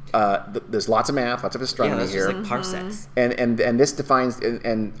 There's lots of math, lots of yeah, astronomy that's here. just like parsecs. And this defines,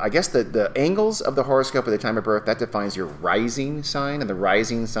 and I guess the angles of the horoscope at the time of birth, that defines your rising sign, and the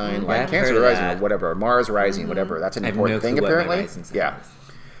rising sign, like I've Cancer heard of rising that. or whatever, or Mars rising, whatever. That's an I have important no thing, clue what my apparently. rising sign Yeah. is.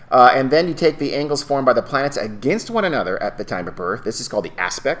 And then you take the angles formed by the planets against one another at the time of birth. This is called the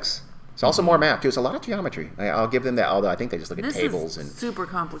aspects. It's also more math, too. It's a lot of geometry. I'll give them that, although I think they just look at This tables. is And super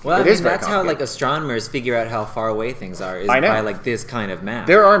complicated. Well, I It mean, is very that's how like complicated. astronomers figure out how far away things are is I know. by like this kind of math.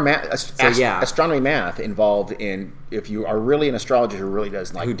 there are yeah. astronomy math involved in, if you are really an astrologer who really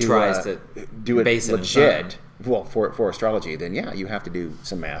does like Who do tries a- to do it base it in legit. Well, for astrology, then yeah, you have to do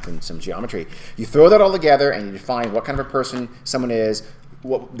some math and some geometry. You throw that all together and you define what kind of a person someone is,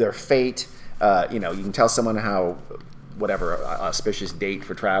 what their fate. You can tell someone how, whatever, auspicious date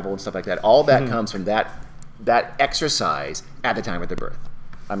for travel and stuff like that. All that comes from that exercise at the time of their birth.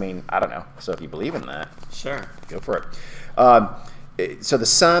 I mean, I don't know. So if you believe in that, Sure. go for it. So the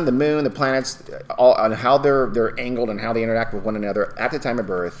sun, the moon, the planets, all on how they're angled and how they interact with one another at the time of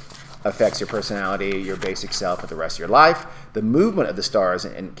birth affects your personality, your basic self for the rest of your life. The movement of the stars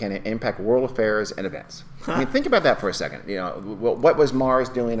can impact world affairs and events. I mean, think about that for a second. What was Mars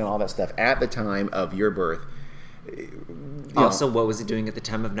doing and all that stuff at the time of your birth? Also, what was it doing at the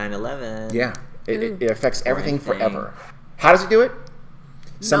time of 9/11? Yeah, it affects everything Anything. forever. How does it do it?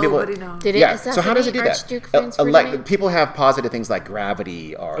 Some Nobody people knows. Did it Yeah. So how does it do that? Archduke Franz Ferdinand? People have posited things like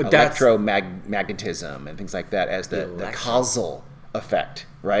gravity or That's- electromagnetism and things like that as the causal effect,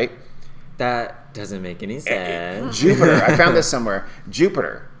 right? That doesn't make any sense. Jupiter, I found this somewhere.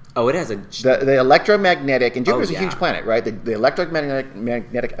 Jupiter, Oh, it has a. the electromagnetic, and Jupiter's a yeah. huge planet, right? The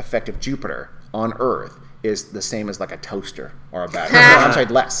electromagnetic effect of Jupiter on Earth is the same as like a toaster or a battery. I'm sorry,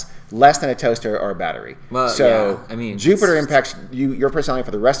 less than a toaster or a battery. Well, so yeah, I mean, Jupiter it's- impacts your personality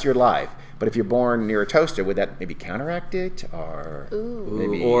for the rest of your life. But if you're born near a toaster, would that maybe counteract it, or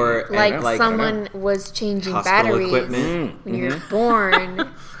maybe or Like, I don't know. someone was changing hospital batteries equipment. when you're born.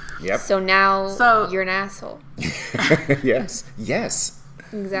 Yep. So now So- you're an asshole. yes.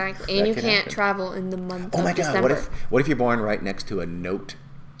 Exactly. And That you can can't happen. travel in the month Oh my of God! December. What if you're born right next to a Note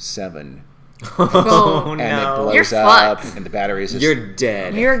 7 Oh and it no! blows You're up fucked. and the battery is just You're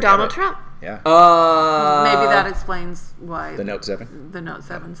dead. You're Donald Trump. yeah. Maybe that explains why The Note 7. the Note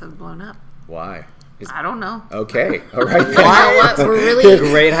 7s have blown up. Why? I don't know. Okay. All right. Wow, what? We're really.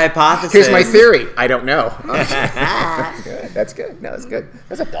 Great hypothesis. Here's my theory. I don't know. Good. That's good. No, that's good.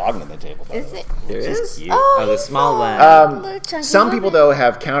 There's a dog on the table. By Is the way. it? There is. cute. Oh, the small one. Little chunky Some woman. people, though,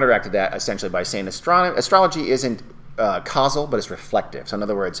 have counteracted that essentially by saying astrology isn't causal, but it's reflective. So in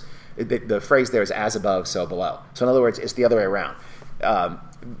other words, the phrase there is as above, so below. So in other words, it's the other way around.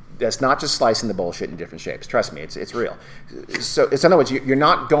 That's not just slicing the bullshit in different shapes. Trust me, it's real. So it's, in other words, you're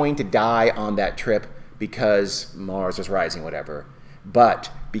not going to die on that trip because Mars is rising, whatever.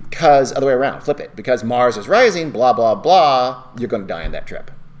 But because, other way around, flip it. Because Mars is rising, blah, blah, blah, you're going to die on that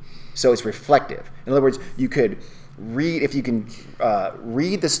trip. So it's reflective. In other words, you could read, if you can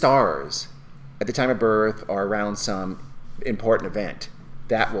read the stars at the time of birth or around some important event,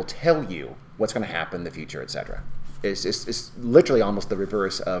 that will tell you what's going to happen in the future, etc. It's literally almost the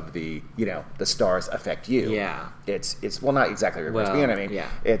reverse of the stars affect you. Yeah. It's well, not exactly reverse, but you know what I mean. Yeah.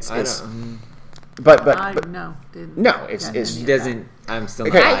 But no, It doesn't. I'm still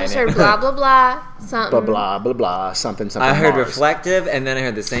not Okay. I buying just it. heard blah blah blah something. blah blah blah something. I heard Mars. reflective, and then I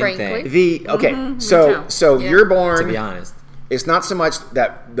heard the same Frankly. thing. So Yeah. you're born. To be honest, It's not so much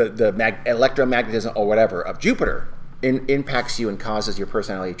that the electromagnetism or whatever of Jupiter impacts you and causes your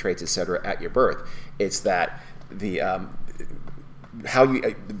personality traits, etc. at your birth. It's that the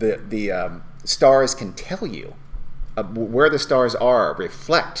stars can tell you where the stars are,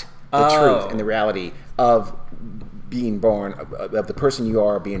 reflect the truth and the reality of being born, of the person you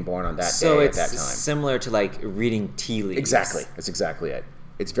are being born on that day at that time. Similar to like reading tea leaves. Exactly. That's exactly it.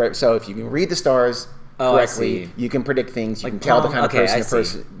 It's very so. If you can read the stars Oh, I correctly, see. you can predict things. You Like can tell the palm- kind of okay,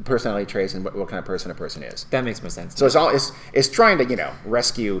 person, I personality traits, and what kind of person a person is. That makes more sense. So it's trying to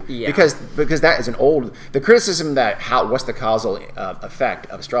rescue Yeah. because that is an old the criticism that what's the causal effect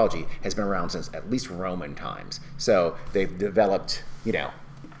of astrology has been around since at least Roman times. So they've developed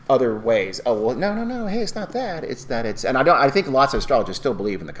other ways. Oh well, no. Hey, it's not that. It's that. It's and I think lots of astrologers still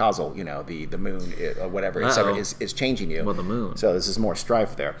believe in the causal. The moon or whatever etc. is changing you. Well, the moon. So this is more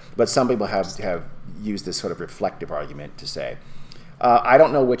strife there. But some people have used this sort of reflective argument to say. I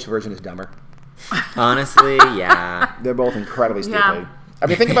don't know which version is dumber. Honestly, yeah. They're both incredibly stupid. Yeah. I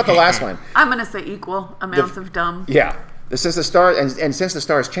mean, think about the last one. I'm going to say equal amounts of dumb. Yeah. Since the stars and since the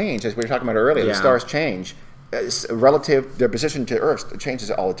stars change, as we were talking about earlier, Yeah. the stars change. Relative, their position to Earth changes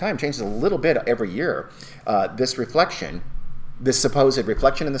all the time. Changes a little bit every year. This reflection, this supposed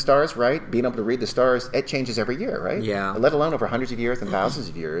reflection in the stars, right? Being able to read the stars, it changes every year, right? Yeah. Let alone over hundreds of years and thousands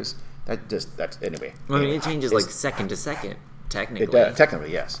of years. That's anyway. Well, I mean, it changes like It's- second to second, technically. It does,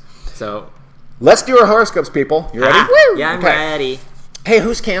 technically, yes. So, Let's do our horoscopes, people. You ready? yeah, I'm Okay. ready. Hey,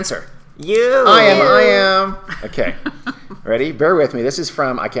 who's Cancer? You. I am. Okay. Ready? Bear with me. This is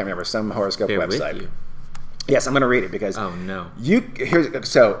from, I can't remember, some horoscope Bear with website. you. Yes, I'm going to read it because Oh no. Is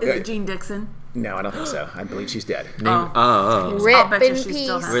it Jean Dixon? no, I don't think so. I believe she's dead. Oh. Rip I'll bet you in she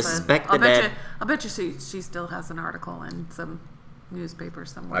still peace. has Respect I'll the bet dead. I'll bet you she still has an article in some newspaper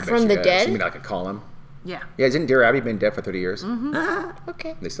somewhere. I bet From she the does. dead? You mean like a column? Yeah. Yeah, isn't Dear Abby been dead for 30 years?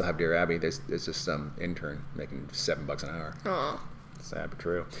 Okay. They still have Dear Abby. There's just some intern making $7 an hour. Aw. Sad but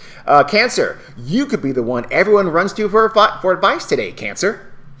true. Cancer, you could be the one everyone runs to for advice today, Cancer.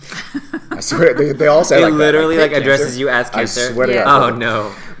 I swear, they all say It like that. literally "Hey, like addresses Cancer." you as Cancer. I swear to Yeah. God. Oh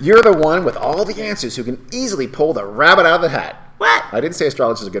no. You're the one with all the answers who can easily pull the rabbit out of the hat. What? I didn't say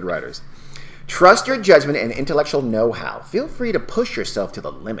astrologers are good writers. Trust your judgment and intellectual know-how. Feel free to push yourself to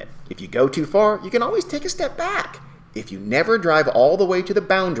the limit. If you go too far, you can always take a step back. If you never drive all the way to the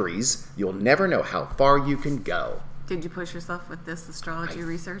boundaries, you'll never know how far you can go. Did you push yourself with this astrology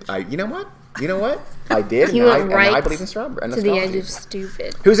research? You know what? I did. He and went I right believe in astrology. To the edge of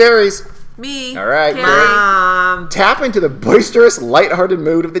stupid. Who's Aries? Me. All right, Carrie. great. Tap into the boisterous, lighthearted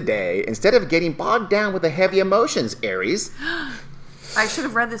mood of the day instead of getting bogged down with the heavy emotions, Aries. I should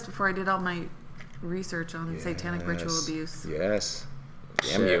have read this before I did all my research on satanic ritual abuse. Yes.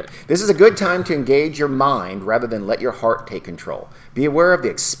 Damn Shit. you. This is a good time to engage your mind rather than let your heart take control. Be aware of the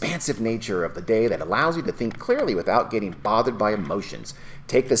expansive nature of the day that allows you to think clearly without getting bothered by emotions.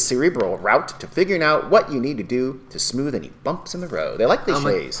 Take the cerebral route to figuring out what you need to do to smooth any bumps in the road. They like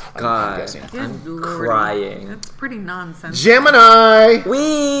cliches. I'm God. guessing. Good Lord. crying. That's pretty nonsense. Gemini!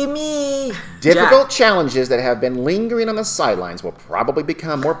 Me. Difficult Jack. challenges that have been lingering on the sidelines will probably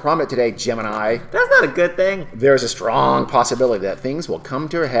become more prominent today, Gemini. That's not a good thing. There's a strong possibility that things will come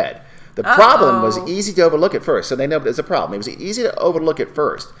to a head. The problem was easy to overlook at first, so they know there's a problem. It was easy to overlook at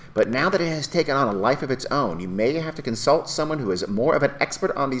first, but now that it has taken on a life of its own, you may have to consult someone who is more of an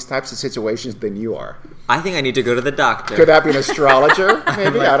expert on these types of situations than you are. I think I need to go to the doctor. Could that be an astrologer?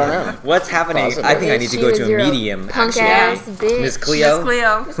 Maybe? I don't know. What's happening? Possibly. I think I need to She go was to a your medium. Punk actually. ass bitch. Miss Cleo. Miss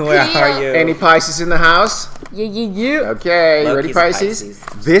Cleo. Where Cleo. are you? Any Pisces in the house? Yeah. Okay, you ready, Loki's a Pisces?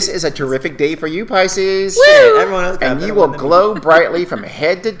 Pisces. This is a terrific day for you, Pisces. Shit, everyone else got And better you will one than me. glow brightly from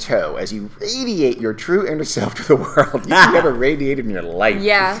head to toe as you radiate your true inner self to the world. You've never radiated in your life.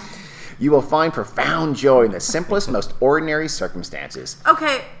 Yeah. You will find profound joy in the simplest, most ordinary circumstances.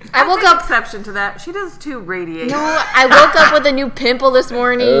 Okay, I woke take up- exception to that. She does too radiate. No, I woke up with a new pimple this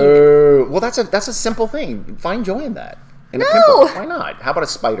morning. Oh, well, that's a simple thing. Find joy in that. In a No. pimple. Why not? How about a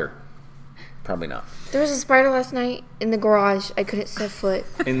spider? Probably not. There was a spider last night in the garage. I couldn't set foot.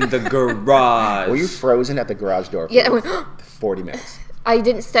 In the garage. Were you frozen at the garage door for Yeah, I went, 40 minutes? I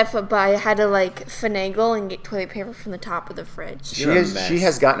didn't step foot, but I had to like finagle and get toilet paper from the top of the fridge. She You're a has, mess. she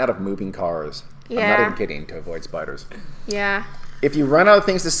has gotten out of moving cars. I'm not Yeah. even kidding, to avoid spiders. Yeah. If you run out of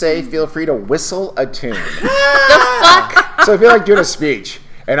things to say, feel free to whistle a tune. The fuck? So I feel like doing a speech.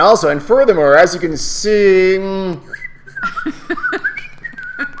 And furthermore, as you can see...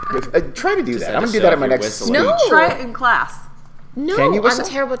 try to do that. had I'm going to to do show that off in my your next whistle. speech. No. Try it in class. No, Can you I'm whistle?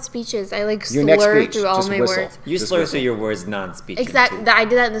 terrible at speeches. I like Your next slur speech, through all just my whistle. words. You Just slur whistle. through your words non-speaking. Exactly. too. I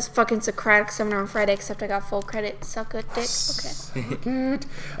did that in this fucking Socratic seminar on Friday, except I got full credit. Suck a dick. Okay. Good.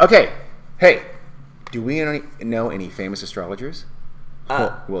 Okay. Hey, do we know any famous astrologers?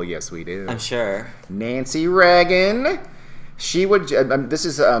 Well, yes, we do. I'm sure. Nancy Reagan. She would. This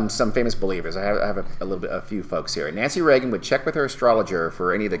is some famous believers. I have a few folks here. Nancy Reagan would check with her astrologer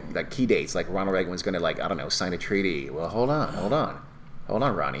for any of the key dates. Like Ronald Reagan was going to sign a treaty. Well, hold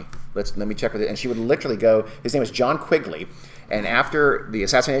on, Ronnie. Let me check with it. And she would literally go. His name was John Quigley. And after the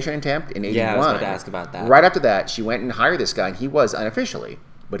assassination attempt in '81, Yeah, I was about to ask about that. Right after that, she went and hired this guy. And he was unofficially,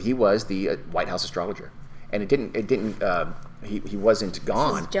 but he was the White House astrologer. And it didn't. He wasn't This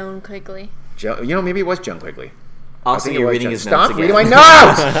gone. is Joan Quigley. Maybe it was John Quigley. Also, think it you're was reading John- his Stop notes reading again. my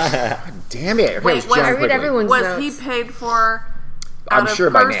notes! God damn it. Okay, Wait, it was what- John I I read Quigley. everyone's Was notes. he paid for I'm out of sure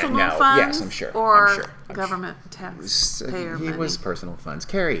by now. personal No. funds? Yes, I'm sure. Or I'm sure. government taxpayer He money? was personal funds.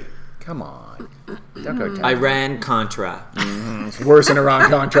 Carrie, come on. Don't go telling Iran-Contra. It's worse than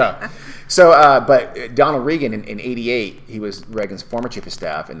Iran-Contra. So, but Donald Reagan in '88, he was Reagan's former chief of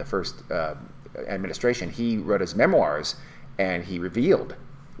staff in the first administration. He wrote his memoirs, and he revealed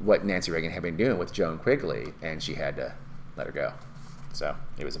what Nancy Reagan had been doing with Joan Quigley, and she had to let her go. So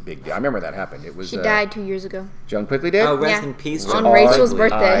it was a big deal. I remember that happened. It was She died 2 years ago. Joan Quigley did. Oh, rest Yeah. in peace. On Joan Rachel's Quigley.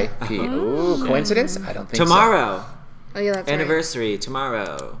 birthday. R.I.P. Ooh, coincidence? I don't think Tomorrow. Oh yeah, that's right. Anniversary.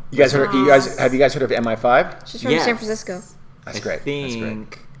 Tomorrow. You guys heard? Have you guys heard of MI5? She's from Yes. San Francisco. That's I great. That's great.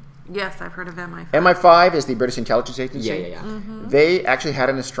 think. Yes, I've heard of MI5. MI5 is the British intelligence agency. Yeah. They actually had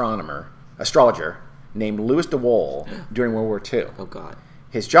an astrologer named Louis de Wohl during World War II. Oh, God.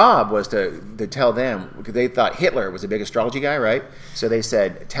 His job was to tell them, because they thought Hitler was a big astrology guy, right? So they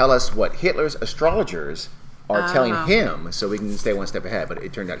said, tell us what Hitler's astrologers are telling him so we can stay one step ahead. But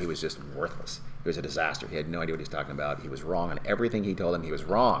it turned out he was just worthless. It was a disaster. He had no idea what he was talking about. He was wrong on everything he told them. He was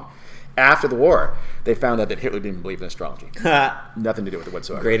wrong. After the war, they found out that Hitler didn't believe in astrology. Nothing to do with it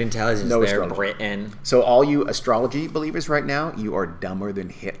whatsoever. Great intelligence No there, astrology. Britain. So all you astrology believers right now, you are dumber than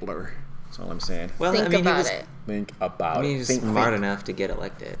Hitler. That's all I'm saying. Well, Think I mean, about he was, it. Think about I mean, it. he was Think, smart think. enough to get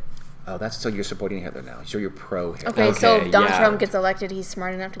elected. Oh, that's so you're supporting Hitler now. So you're pro Hitler. Okay, so Okay, if Donald yeah. Trump gets elected, he's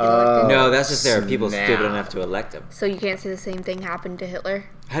smart enough to get elected. No, that's just there are people snap. stupid enough to elect him. So you can't say the same thing happened to Hitler.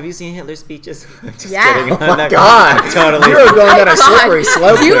 Have you seen Hitler's speeches? Just Yeah. kidding. Oh my Not- God! Totally. You're going down a God. slippery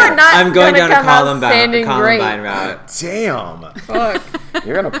slope. You here. are not I'm going gonna down a come out Columbine standing Columbine great. route. Damn. Fuck.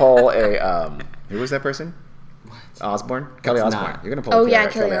 You're gonna pull a who was that person? Osborne? Kelly It's Osborne. not. You're gonna pull. Oh, a yeah,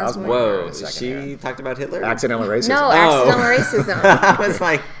 Kelly Kelly Osbourne. here in Whoa, a second she here. talked about Hitler? Accidental racism. No, Oh. accidental racism. I was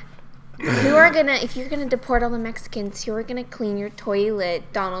like, If you're gonna deport all the Mexicans, who are gonna clean your toilet,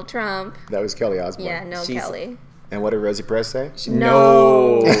 Donald Trump? That was Kelly Osborne. Yeah, no, She's- Kelly. And what did Rosie Perez say?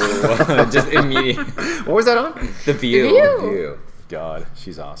 no. Just immediate. What was that on? The View. View. You. God,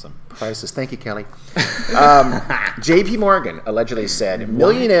 she's awesome. Priceless. Thank you, Kelly. J.P. Morgan allegedly said,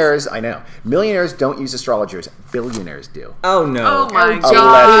 millionaires don't use astrologers. Billionaires do. Oh, no. Oh my Oh,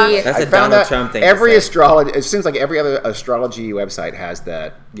 god. JP. That's I a found Donald that Trump thing to every say. astrology, it seems like every other astrology website has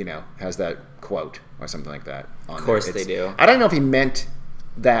that, has that quote or something like that. On Of course there. they do. I don't know if he meant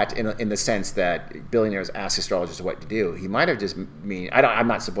that in the sense that billionaires ask astrologers what to do. He might have just I'm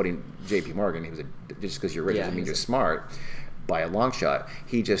not supporting J.P. Morgan. He was just because you're rich Yeah, doesn't mean he's you're a- smart by a long shot.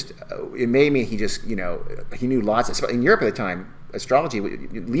 He just it made me. He just he knew lots of in Europe at the time. Astrology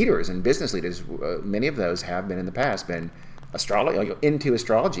leaders and business leaders, many of those have been in the past been into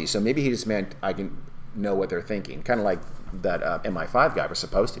astrology. So maybe he just meant I can know what they're thinking, kind of like that MI5 guy was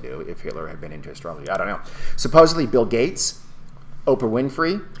supposed to do if Hitler had been into astrology. I don't know. Supposedly Bill Gates, Oprah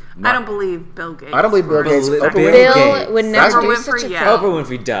Winfrey. I don't believe Bill Gates. I don't believe Bill Gates. Bill Oprah Gates. Bill would never Oprah do Winfrey, such a yeah. thing. Oprah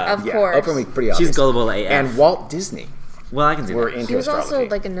Winfrey, duh. Of Yeah, course. Oprah Winfrey, pretty obvious. She's gullible AF. And Walt Disney Well, I can see were that. into He was astrology. also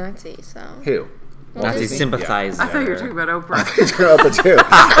like a Nazi, so. Who? Nazi Disney? sympathizer. I thought you were talking about Oprah. Oprah too.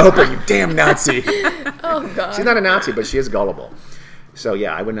 Oprah, you damn Nazi. Oh god. She's not a Nazi, but she is gullible. So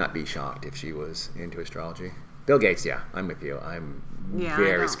yeah, I would not be shocked if she was into astrology. Bill Gates, yeah, I'm with you. I'm Yeah, I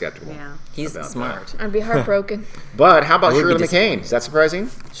very know. skeptical. Yeah. He's about smart. I'd be heartbroken. But how about I would be Shirley MacLaine? Is that surprising?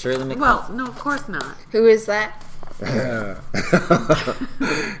 Shirley MacLaine. Well, no, of course not. Who is that?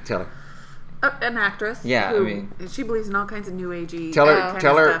 Tell her. An actress. Yeah, I who- mean- she believes in all kinds of new agey. Tell her- kind of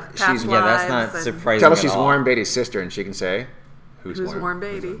tell her stuff, she's- past yeah, that's lives not and surprising. Tell her at she's all. Warren Beatty's sister, and she can say, "Who's Warren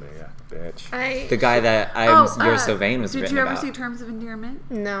Beatty? Yeah, bitch. The guy that You're So Vain was Did written you ever about. see Terms of Endearment?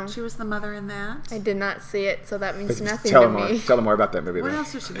 No, She was the mother in that. I did not see it, so that means nothing Tell to her more. me. Tell her more about that movie. What then.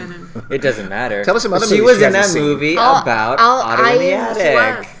 else has she been in? It doesn't matter. Tell us some other She movies was she in that hasn't seen. movie I'll- about I'll- Otto in the I- She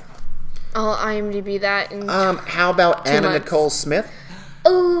Attic. was. I'll IMDb that. And How about Anna months. Nicole Smith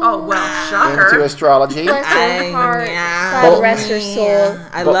Oh, well, shocker. into astrology? bless her I'm- heart. yeah. God rest her soul.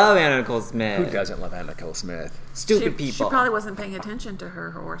 I But- love Anna Nicole Smith. Who doesn't love Anna Nicole Smith? Stupid She people. probably wasn't paying attention to her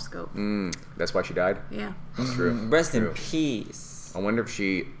horoscope. That's why she died. Yeah. True. Rest in True. peace. I wonder if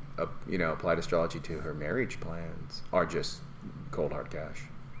she, applied astrology to her marriage plans, or just cold hard cash.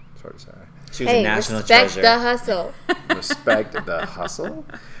 It's hard to say. She was a Hey, national respect treasure. the hustle. Respect the hustle.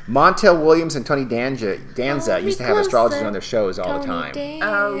 Montel Williams and Tony Danza used to have astrologers on their shows all the time.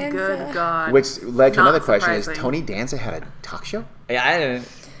 Oh, good God. Which led to Not another question: Is surprising. Tony Danza had a talk show? Yeah, I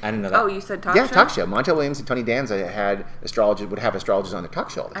didn't know that. Oh, you said talk Yeah, show? talk show. Montel Williams and Tony Danza would have astrologers on their talk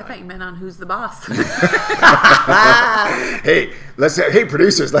show all the I time. thought you meant on Who's the Boss. Hey, hey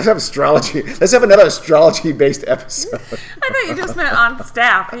producers, let's have astrology. Let's have another astrology-based episode. I thought you just meant on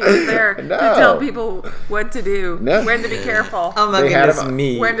staff. He was there to No. tell people what to do, No. when to be careful, Oh my They had goodness him-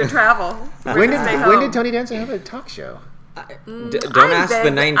 me. when to travel, When to stay did home. Tony Danza have a talk show? Don't I ask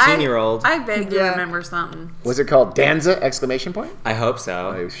the vague- 19-year-old. I vaguely Yeah. remember something. Was it called Danza! Exclamation point. I hope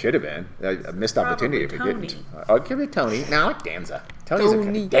so. It should have been a missed opportunity if it Probably didn't. I'll give it Tony. No, I like Danza. Tony's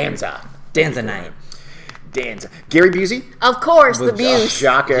okay. Danza. Danza night. Danza. Gary Busey. Of course, the Well, Buse.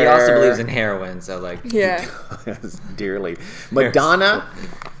 Shocker. He also believes in heroin, so like Yeah. dearly. Madonna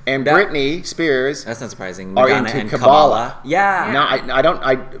and That- Britney Spears. that's not surprising. Are Madonna into and Kabbalah. Yeah. No, I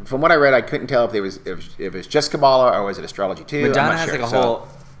don't. From what I read, I couldn't tell if it was just Kabbalah or was it astrology too. I'm Madonna not has sure. like a whole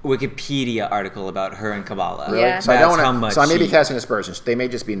Wikipedia article about her and Kabbalah. Really? Yeah. So I That's don't how wanna, much So I may be she- casting aspersions. They may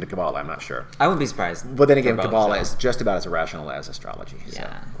just be into Kabbalah. I'm not sure. I wouldn't be surprised. But then again, for both, Kabbalah so. is just about as irrational as astrology. So, Yeah.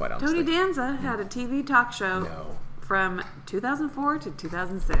 quite honestly. Tony Danza had a TV talk show No. from 2004 to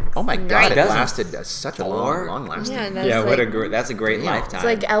 2006. Oh my Right. God! It Doesn't lasted such a four? long lasting. Yeah, that's Yeah, like, what a that's a great lifetime. it's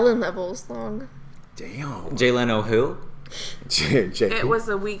like Ellen levels long. Damn. Jay Leno who? It was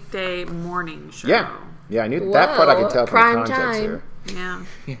a weekday morning show. Yeah. I knew that part. I could tell from Prime the context time.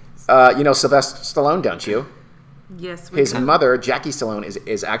 Yeah. You know Sylvester Stallone, don't you? Yes. We His did. mother, Jackie Stallone,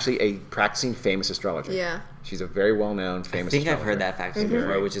 is actually a practicing famous astrologer. Yeah. She's a very well-known I famous think I've astrologer. heard that fact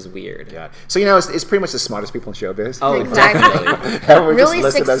before, which is weird. Yeah. So, you know, it's pretty much the smartest people in showbiz. Oh, Exactly. definitely. Everyone just Really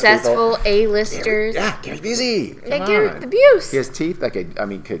listed those people. successful A-listers. Yeah, Gary Busey. Yeah, Come Gary, on. the Buse. He has teeth that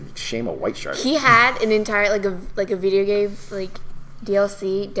could shame a white shark. He had an entire like a video game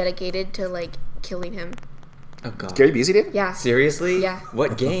DLC dedicated to like killing him. Oh god. Gary Busey did? Yeah. Seriously? Yeah.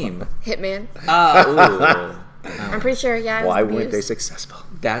 What game? Hitman. Oh, I'm pretty sure. Yeah. It Why was weren't they Buse. successful?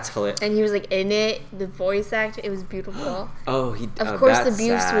 that's hilarious. And he was like in it. The voice act. It was beautiful. Oh, he. Of course, the that's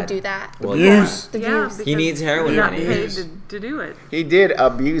Buse sad. would do that. Well, Buse. The Yeah, Buse. He because needs heroin He got money. paid to do it. He did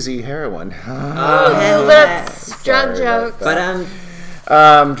abusey heroin. Oh, that's drug joke. But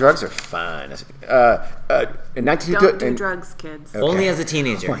Drugs are fun. In 19 Don't do drugs, kids. only as a Oh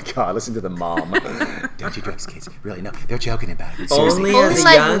teenager. my God! Listen to the mom. Don't do drugs, kids. Really? No, they're joking about it. Seriously. Only Only as a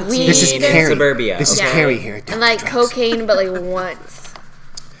like young weed. teen This is in Carrie. suburbia. This is Yeah. Carrie here. Don't And like do drugs. cocaine, but like once.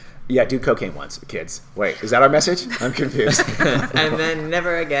 Yeah, do cocaine once, kids. Wait, is that our message? I'm confused. and then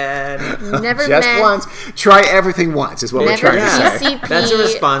never again. Never Just met. once. Try everything once is what Never we're trying to say. PCP. That's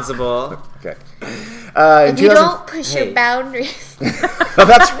irresponsible. Okay. If you don't push Hey. your boundaries. Oh,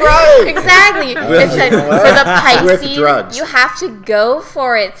 that's right. Exactly. It said for the With Pisces, drugs. you have to go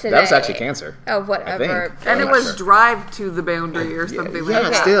for it today. That was actually cancer. Oh, I whatever. think. And I'm it not was sure. drive to the boundary or something Yeah,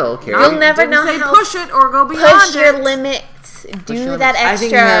 like that. still, Carrie. You'll never Didn't know say how push it or go beyond push your it. limits. Do your that I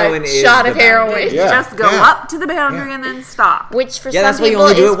think extra heroin is shot the of heroin. boundary. Yeah. Just go Yeah. up to the boundary Yeah. and then stop. Which for Yeah, some that's why you people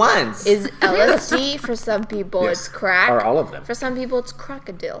only do is, it once. is LSD. For some people, Yes. it's crack. Or all of them. For some people, it's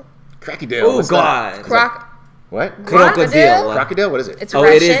crocodile. Crocodile. Oh what's god. that? Croc. What? Crocodile. Crocodile? What is it? It's Oh,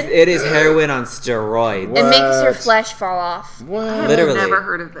 Russian. it is heroin on steroids. It makes your What? flesh fall off. What? Literally. Never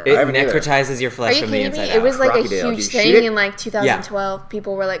heard of this. It haven't either. necrotizes your Are flesh you from the kidding me? inside It out. was like a Crocodile. Do you huge shoot thing it? in like 2012.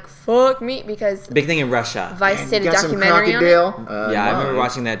 People were like, "Fuck me," because Big thing in Russia. Vice Man, did you a got some documentary on it. crocodile? Yeah, I remember mine.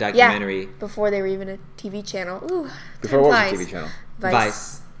 watching that Yeah, documentary. before they were even a TV channel. Ooh, Before time what was flies. the TV channel?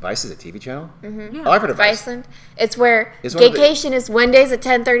 Vice. Vice is a TV channel? Yeah. Oh, I've heard of Vice. Viceland. It's where It's one of the- Gaycation is Wednesdays at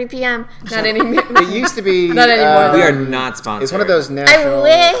 10:30 p.m. Not anymore. It used to be. Not anymore, We are not sponsored. It's one of those national.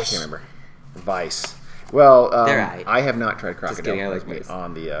 wish. I can't remember. Vice. Well, They're aight. I have not tried crocodile. kidding, I like with me Vice.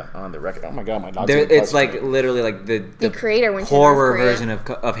 on the record. Oh my god, my dog's There, getting it's close to like me. literally like the creator went to North horror Korea. version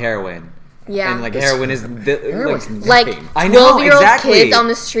of heroin. Yeah. And like This- heroin is Heroin's Like nothing. I know, 12-year-old exactly. kids on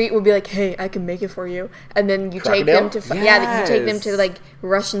the street will be like, "Hey, I can make it for you," and then you take them to Crocodile? you take them Yes. to like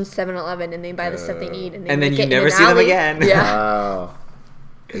Russian 7-Eleven, and they buy the stuff they need, and, And then make you it in never an see them alley. again. Yeah. Wow.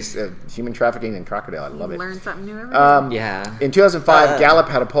 It's human trafficking and crocodile. I love it. Learn something new every day. Yeah. In 2005, Gallup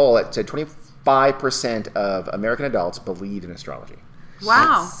had a poll that said 25% of American adults believed in astrology.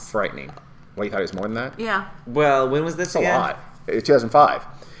 Wow. Frightening. What, you thought it was more than that? Yeah. Well, when was this It's a again? lot. 2005.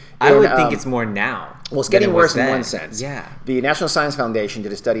 I And, would think it's more now. Well, it's than getting it was worse in then. one sense. Yeah. The National Science Foundation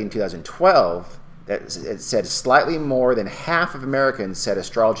did a study in 2012 that it said slightly more than half of Americans said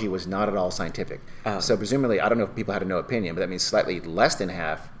astrology was not at all scientific. So presumably, I don't know if people had no opinion, but that means slightly less than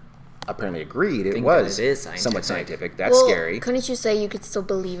half apparently agreed it Think was that it is somewhat scientific. scientific. That's Well, scary. Couldn't you say you could still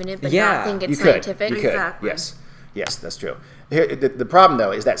believe in it, but Yeah, not think You it's could. scientific? You could. Exactly. Yes, that's true. Here, the problem,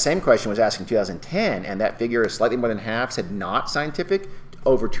 though, is that same question was asked in 2010, and that figure is slightly more than half said not scientific.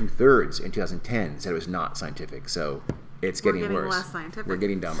 Over 2/3 in 2010 said it was not scientific. So it's We're getting getting worse. less scientific. We're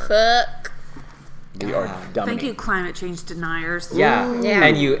getting dumber. Fuck. We are dumb. Thank you, climate change deniers. Yeah. Yeah.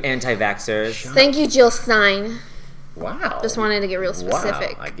 And you anti-vaxxers. Thank you, Jill Stein. Wow. Just wanted to get real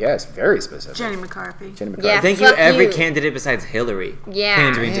specific. Wow. I guess very specific. Jenny McCarthy. Jenny McCarthy. Yeah. Thank you, Fuck every you. candidate besides Hillary. Yeah.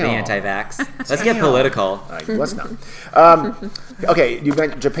 Pandering to the Damn. anti-vax. Let's get political. All right, let's not. Okay, you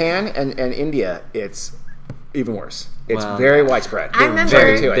went Japan and India. It's even worse. It's Well, very widespread. I remember-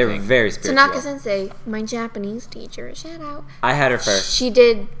 Very too, I They're think. very spiritual. Tanaka Sensei, my Japanese teacher, shout out. I had her first. She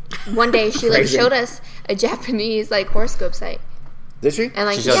did one day. She like Crazy. showed us a Japanese like horoscope site, Did she? and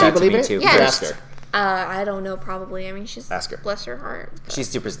like She showed yeah, that to believe me it? too. Yeah, Ask her. I don't know, probably. I mean, she's Ask her. bless her heart. She's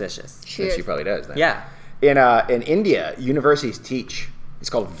superstitious. She She is. probably does. Then. Yeah. In India, universities teach. It's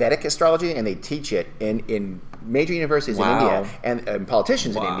called Vedic astrology, and they teach it in major universities Wow. in India, and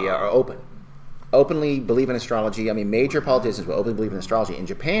politicians in Wow. India are openly believe in astrology. I mean, major politicians will openly believe in astrology. In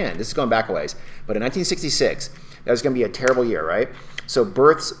Japan, this is going back a ways, but in 1966, that was going to be a terrible year, right? So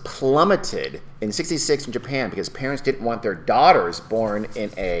births plummeted in '66 in Japan because parents didn't want their daughters born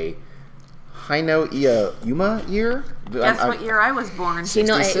in a Haino Yuma year. Guess what year I was born?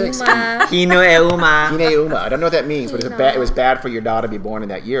 Hino 66. Euma. Hino Euma. Hine Uma. I don't know what that means, but it was bad for your daughter to be born in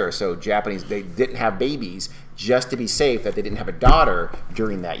that year. So Japanese, they didn't have babies just to be safe that they didn't have a daughter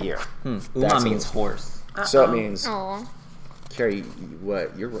during that year. Uma That's means a- horse. So it means, Aw. Carrie,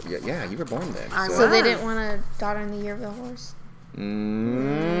 what? You were born then. I So they was. didn't want a daughter in the year of the horse.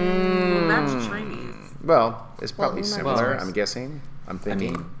 That's Chinese. Well, it's probably Uma similar. was- I'm guessing. I'm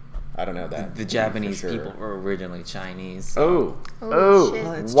thinking. mean, I don't know that. The Japanese for sure. people were originally Chinese. Oh, shit.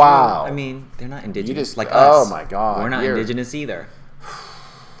 Well, it's wow. true. I mean, they're not indigenous just- like oh us. my God, We're not you're- indigenous either.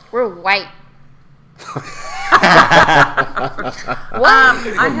 We're white.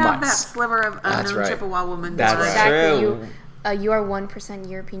 I have that Mutts. sliver of unknown right. Chippewa woman. That's blood. Exactly. true. You are 1%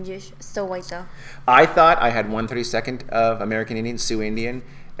 European Jewish. Still white though. I thought I had 1/32 of American Indian, Sioux Indian,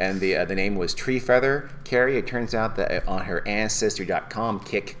 and the name was Tree Feather. Carrie, it turns out that on her Ancestry.com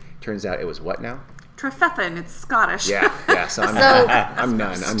kick, turns out it was what now? Trefethen, it's Scottish. Yeah. So I'm, So, I'm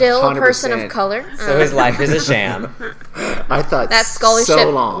none. I'm Still a 100%. person of color. So his life is a sham. I thought That scholarship so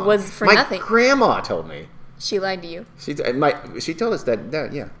long. was for My nothing. grandma told me. She lied to you. She told us that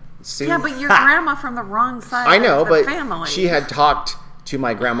yeah. Sioux- Yeah, but your grandma from the wrong side I know, of the but family. she had talked to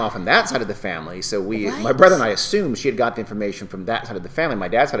my grandma from that side of the family, so my What? brother and I assumed she had got the information from that side of the family, my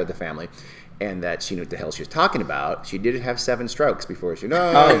dad's side of the family, and that she knew what the hell she was talking about. She did have 7 strokes before she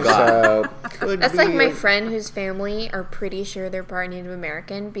knows. Oh, God. So could That's be like my a- friend whose family are pretty sure they're part Native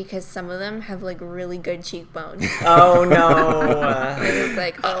American because some of them have like really good cheekbones. Oh no. It's just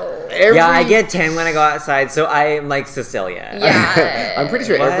like, oh. Yeah, I get 10 when I go outside, so I'm like Cecilia. Yeah. I'm pretty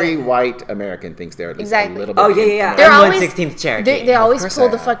sure What? every white American thinks they're at least Exactly. a little bit. Oh yeah. They're I'm always 1/16th Cherokee. They always course pull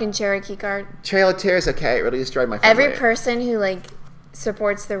I the am. fucking Cherokee card. Trail of Tears, okay, it really destroyed my family. Every person who like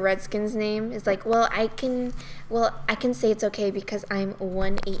supports the Redskins name is like, well, I can say it's okay because I'm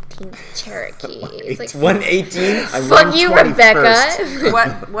 1/18th Cherokee. It's like, 1/18. I'm fuck you, 1/21st.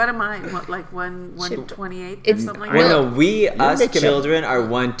 Rebecca. What am I? What, like 1/28? It's- Something like I that? know we us making up- children are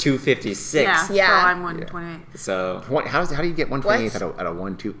 1/256. Yeah, Yeah. so I'm 1/28. So How do you get 1/28th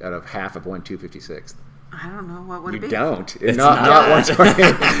What? out of half of 1/256? I don't know. What would You it be? don't. It's Not not.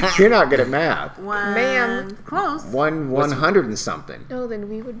 120. You're not good at math. Ma'am. Close. 100 and something. No, then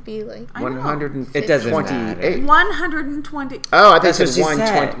we would be like. I know. 128. It doesn't matter. 120. Oh, I think That's it what said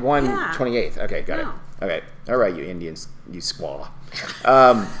she said. 128th. Okay, got No. it. Okay. All right, you Indians, you squaw.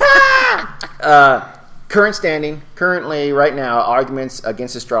 Current standing, currently, right now, arguments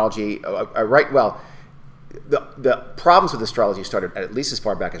against astrology. The problems with astrology started at least as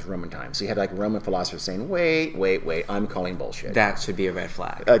far back as Roman times. So you had like Roman philosophers saying, wait, I'm calling bullshit. That should be a red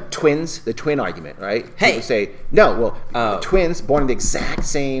flag. Twins, the twin argument, right? Hey! People say, no, twins born on the exact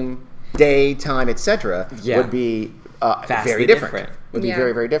same day, time, etc. Yeah. would be Vastly very different. different. Would be Yeah.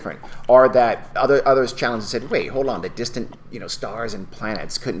 very, very different. Or that others challenged and said, wait, hold on, the distant stars and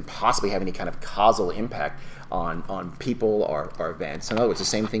planets couldn't possibly have any kind of causal impact on people or events. In other words, the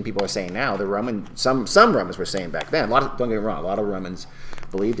same thing people are saying now. Some Romans were saying back then. Don't get me wrong, a lot of Romans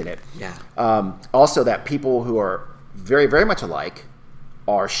believed in it. Yeah. Also, that people who are very, very much alike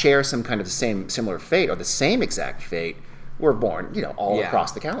or share some kind of similar fate or the same exact fate were born, all Yeah.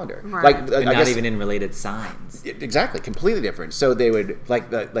 across the calendar. Right. Like, And I not guess, even in related signs. exactly, completely different. So they would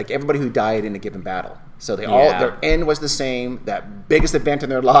like everybody who died in a given battle. So they Yeah. their end was the same. That biggest event in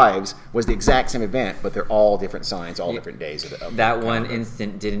their lives was the exact same event, but they're all different signs, all different days of That the one calendar.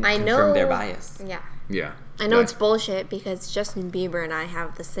 instant didn't I confirm know. their bias. Yeah. Yeah. I know Yeah. it's bullshit because Justin Bieber and I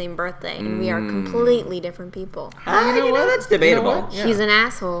have the same birthday and we are completely different people. That's debatable. Yeah. He's an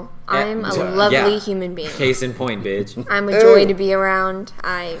asshole. I'm a Yeah. lovely human being. Case in point, bitch. I'm a joy to be around.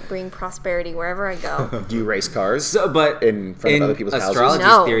 I bring prosperity wherever I go. Do you race cars? So, but In front of other people's houses? astrology's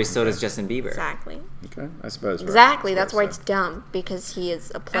No. theory, so does Justin Bieber. Exactly. Okay, I suppose. Exactly. That's why it's dumb because he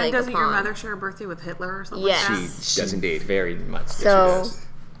is a plague And doesn't your upon. mother share a birthday with Hitler or something Yes. like She that? does indeed. Very much. So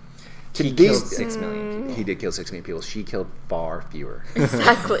To He these- killed 6 million people. He did kill 6 million people. She killed far fewer.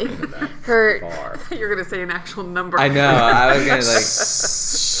 exactly. Her Far. You're going to say an actual number. I know. I was gonna like.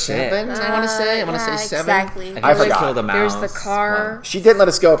 Seven, I want to say. I want to say yeah, 7. exactly. I think I she forgot. killed a mouse. There's the car. She didn't let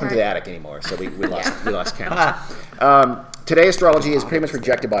us go up into the attic anymore, so we lost count. Today, astrology is pretty much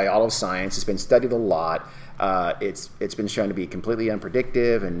rejected by all of science. It's been studied a lot. It's been shown to be completely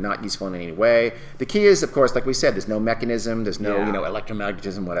unpredictive and not useful in any way. The key is, of course, like we said, there's no mechanism, there's no Yeah.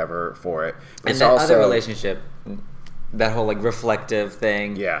 electromagnetism, whatever for it. But And it's that also, other relationship, that whole like reflective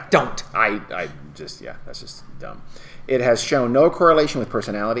thing. Yeah. Don't. I just, that's just dumb. It has shown no correlation with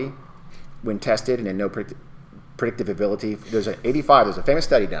personality when tested and no predictive ability. There's a famous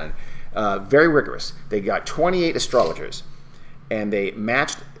study done, very rigorous. They got 28 astrologers and they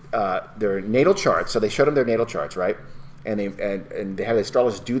matched their natal charts. So they showed them their natal charts, right? And they had the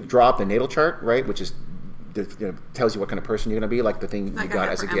astrologers draw up the natal chart, right? Which is tells you what kind of person you're going to be, like the thing Like you I got got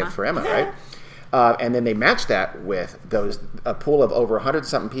as a for gift Emma. for Emma, right? And then they matched that with a pool of over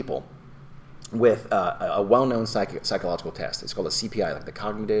 100-something people with a well-known psychological test. It's called a CPI, like the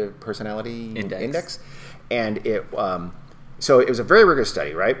Cognitive Personality Index. And so it was a very rigorous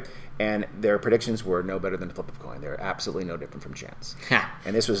study, right? And their predictions were no better than the flip of a coin. They're absolutely no different from chance.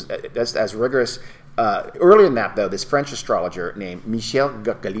 And that's as rigorous. Earlier than that, though, this French astrologer named Michel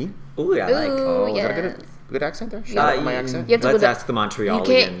Gocalin. Ooh, I like. Ooh, Is that a yes. good accent there? Shout out my accent. You have to Let's go ask the You Montrealian.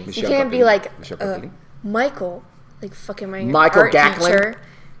 can't. You Michel can't be Gocalin. like Michel Gocalin. Michael, like fucking my Michael art Gacklin. teacher.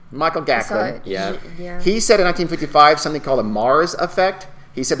 Michael I saw Gacklin. it. Yeah. Yeah. He said in 1955 something called a Mars effect.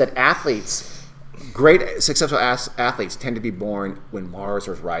 He said that great successful athletes tend to be born when Mars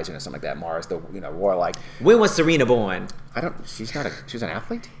was rising or something like that. Mars, the warlike. When was Serena born? She's an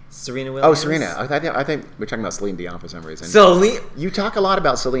athlete. Serena Williams. Oh, Serena. I think we're talking about Celine Dion for some reason. Celine. You talk a lot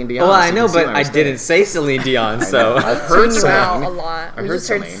about Celine Dion. Well, so I you know, can see but my I mistake. didn't say Celine Dion, so. I've heard Tune you out Celine. a lot. I We heard just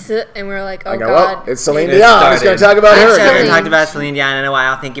heard Celine. and we were like, oh I go, god. well, it's Celine It Dion. I'm just going to started. talk about her Celine. again. talked about Celine Dion in a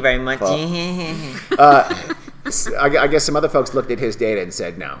while. Thank you very much. I guess some other folks looked at his data and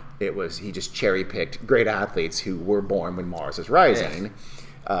said, no, he just cherry picked great athletes who were born when Mars was rising.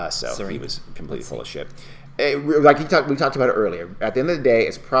 So he was completely full of shit. Like we talked about it earlier. At the end of the day,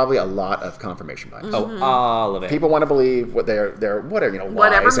 it's probably a lot of confirmation bias. Oh, all of it. People want to believe what they're Whatever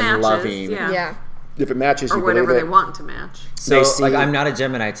wise and matches, loving. yeah. Yeah. If it matches, Or you whatever believe they it. want to match. So, They see- like, I'm not a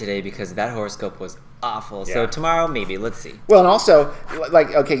Gemini today because that horoscope was awful. So Yeah. tomorrow, maybe. Let's see. Well, and also,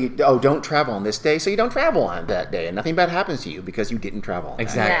 like, okay, don't travel on this day, so you don't travel on that day, and nothing bad happens to you because you didn't travel on that day.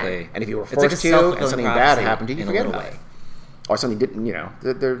 Exactly. And if you were It's like forced a to, and self-fulfilling something bad prophecy happened to you, in a forget little about it. way. Or something didn't,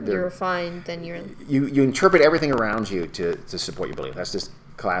 You're fine, then you're. you interpret everything around you to support your belief. That's just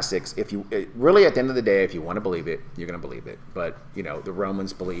classics. If you really, at the end of the day, if you want to believe it, you're going to believe it. But the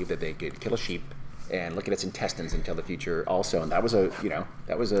Romans believed that they could kill a sheep and look at its intestines and tell the future also, and that was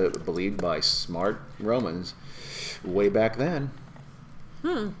believed by smart Romans way back then.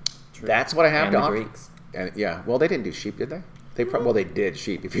 That's what I have And to the offer. Greeks. And yeah, well, they didn't do sheep, did they? Well, they did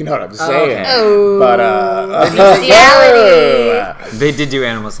sheep, if you know what I'm Oh, saying. okay. Oh. But Bestiality. They did do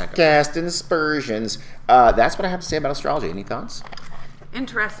animal sacrifice. cast and aspersions. That's what I have to say about astrology. Any thoughts?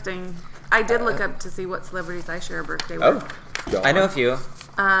 Interesting. I did look up to see what celebrities I share a birthday with. Oh, go I know on. a few.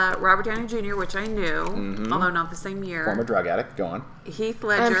 Robert Downey Jr., which I knew, although not the same year. Former drug addict. Go on. Heath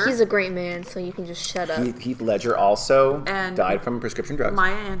Ledger. He's a great man, so you can just shut up. Heath Ledger also And died from prescription drugs.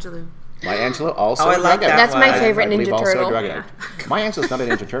 Maya Angelou. Maya Angelou also. Oh, I a like drug that addict. That's my one. favorite I believe Ninja also a Turtle. drug addict. Maya Angelou's not a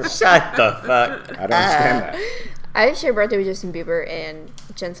Ninja Turtle. Shut the fuck. I don't understand that. I share a birthday with Justin Bieber and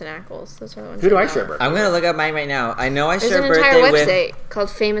Jensen Ackles. That's what I want to Who do I about. share birthday? I'm gonna look up mine right now. I know I There's share an a entire birthday with. website called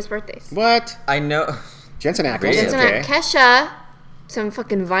Famous Birthdays. What? I know. Jensen Ackles. Really? Jensen Okay. Kesha, some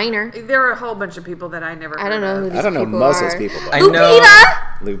fucking Viner. There are a whole bunch of people that I never I don't know who of. these I don't know people most are. of those people. I Though. know.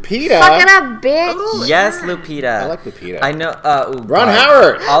 Lupita! Lupita. Fuck it up, bitch. Yes, Lupita. I like Lupita. I know. Ron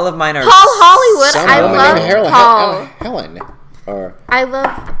Howard. All of mine are. Paul Hollywood. Some I woman love named Helen. Paul. Helen. Or I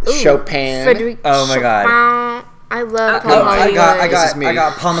love Chopin. Frederic Oh my God. Chopin. I love Okay. Paul Oh, I Hollywood. This got is me.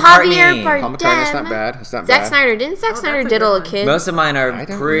 Paul Javier McCartney. Bardem. Paul McCartney. It's not bad. It's not Zack bad. Snyder. Didn't Zack Snyder that's a diddle good a one. kid? Most of mine I are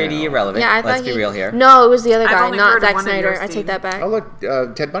don't pretty know. irrelevant. Yeah, I Let's thought be he, real here. No, it was the other I've guy, only not heard of Zack one that Snyder. you've I take seen. that back. Oh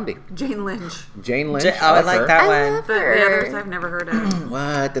look, Ted Bundy. Jane Lynch. Jane Lynch. I like her. that I one. love The her. others I've never heard of.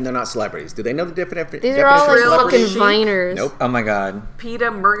 What? Then they're not celebrities. Do they know the different? These are all like definition of fucking celebrity? Viners. Nope. Oh my God.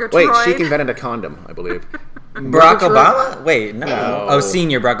 Peter Murgatroyd. Wait, she invented a condom, I believe. Barack Murgatroyd? Obama? Wait, no. No. Oh,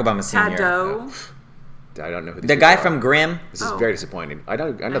 senior. Barack Obama senior. Tado. I don't know who these The people guy are. from Grimm. This is Oh. very disappointing. I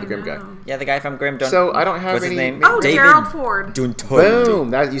know the Grim guy. Yeah, the guy from Grimm. So I don't have What's any- his name? Oh, David Gerald Ford.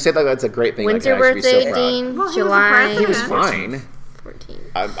 Boom! That, you said that's a great thing. Winter like, I should be birthday, so proud. Dean. Well, he was a July. president. He was fine.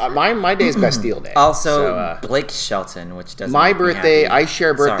 14. My day is Bastille Day. Also, So, Blake Shelton, which doesn't my make me birthday, happy. I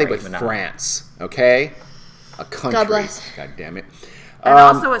share a birthday Sorry, with but no. France. Okay, a country. God bless. God damn it. And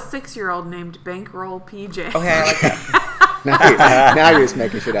also a 6-year-old named Bankroll PJ. Okay, I like that. Now you're just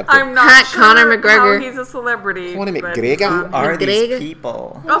making shit up. I'm not Hot sure Conor McGregor. how he's a celebrity. Conor but, McGregor? um, Are these McGregor.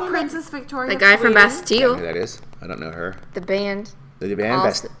 people? Oh, Princess Victoria. The guy from Sweden. I don't know Bastille. who that is? I don't know her. The band. The band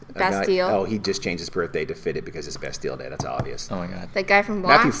Also, a guy- Bastille. oh, he just changed his birthday to fit it because it's Bastille Day. That's obvious. Oh my God. That guy from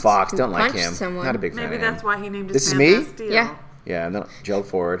Lost. Matthew Fox, who don't like punched him. Someone. Not a big fan Maybe of him. that's why he named his This is band me? Bastille. Yeah. Yeah, no, Joe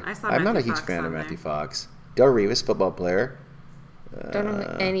Ford. I saw I'm not a Matthew huge Fox fan of on Matthew there. Fox. Del Rivas, football player. Don't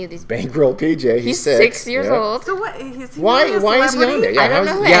know any of these. Bankroll PJ. He's He's 6 years Yep. old. So what is he? Why? really a Why is he on celebrity? there? Yeah, I don't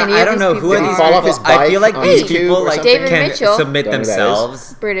how's- know Yeah, any I of don't these know people who Did he these are. fall off people. his I feel bike like on these YouTube people or like something? David can Mitchell. submit Don't know who that is.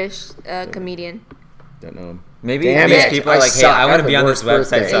 themselves. British comedian. Don't know him. Maybe Damn these it, people I are like, hey, suck. I I want to have be the on this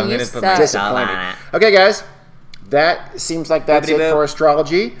worst website, birthday. so I'm You going to put suck. myself Disappointing. on it. Okay, guys. That seems like that's it Boopity-boop. for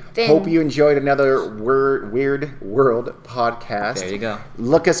astrology. Then- Hope you enjoyed another Weird World podcast. There you go.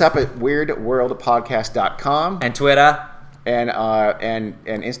 Look us up at weirdworldpodcast.com And Twitter. and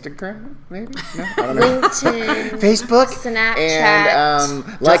Instagram, maybe? No, I don't know. LinkedIn. Facebook, Snapchat.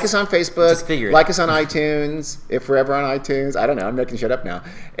 and like us on Facebook, just figure it like out. us on iTunes if we're ever on iTunes. I don't know. I'm making shit up now.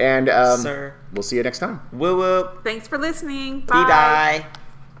 And Sir. we'll see you next time. Woo woo. Thanks for listening. Bye bye.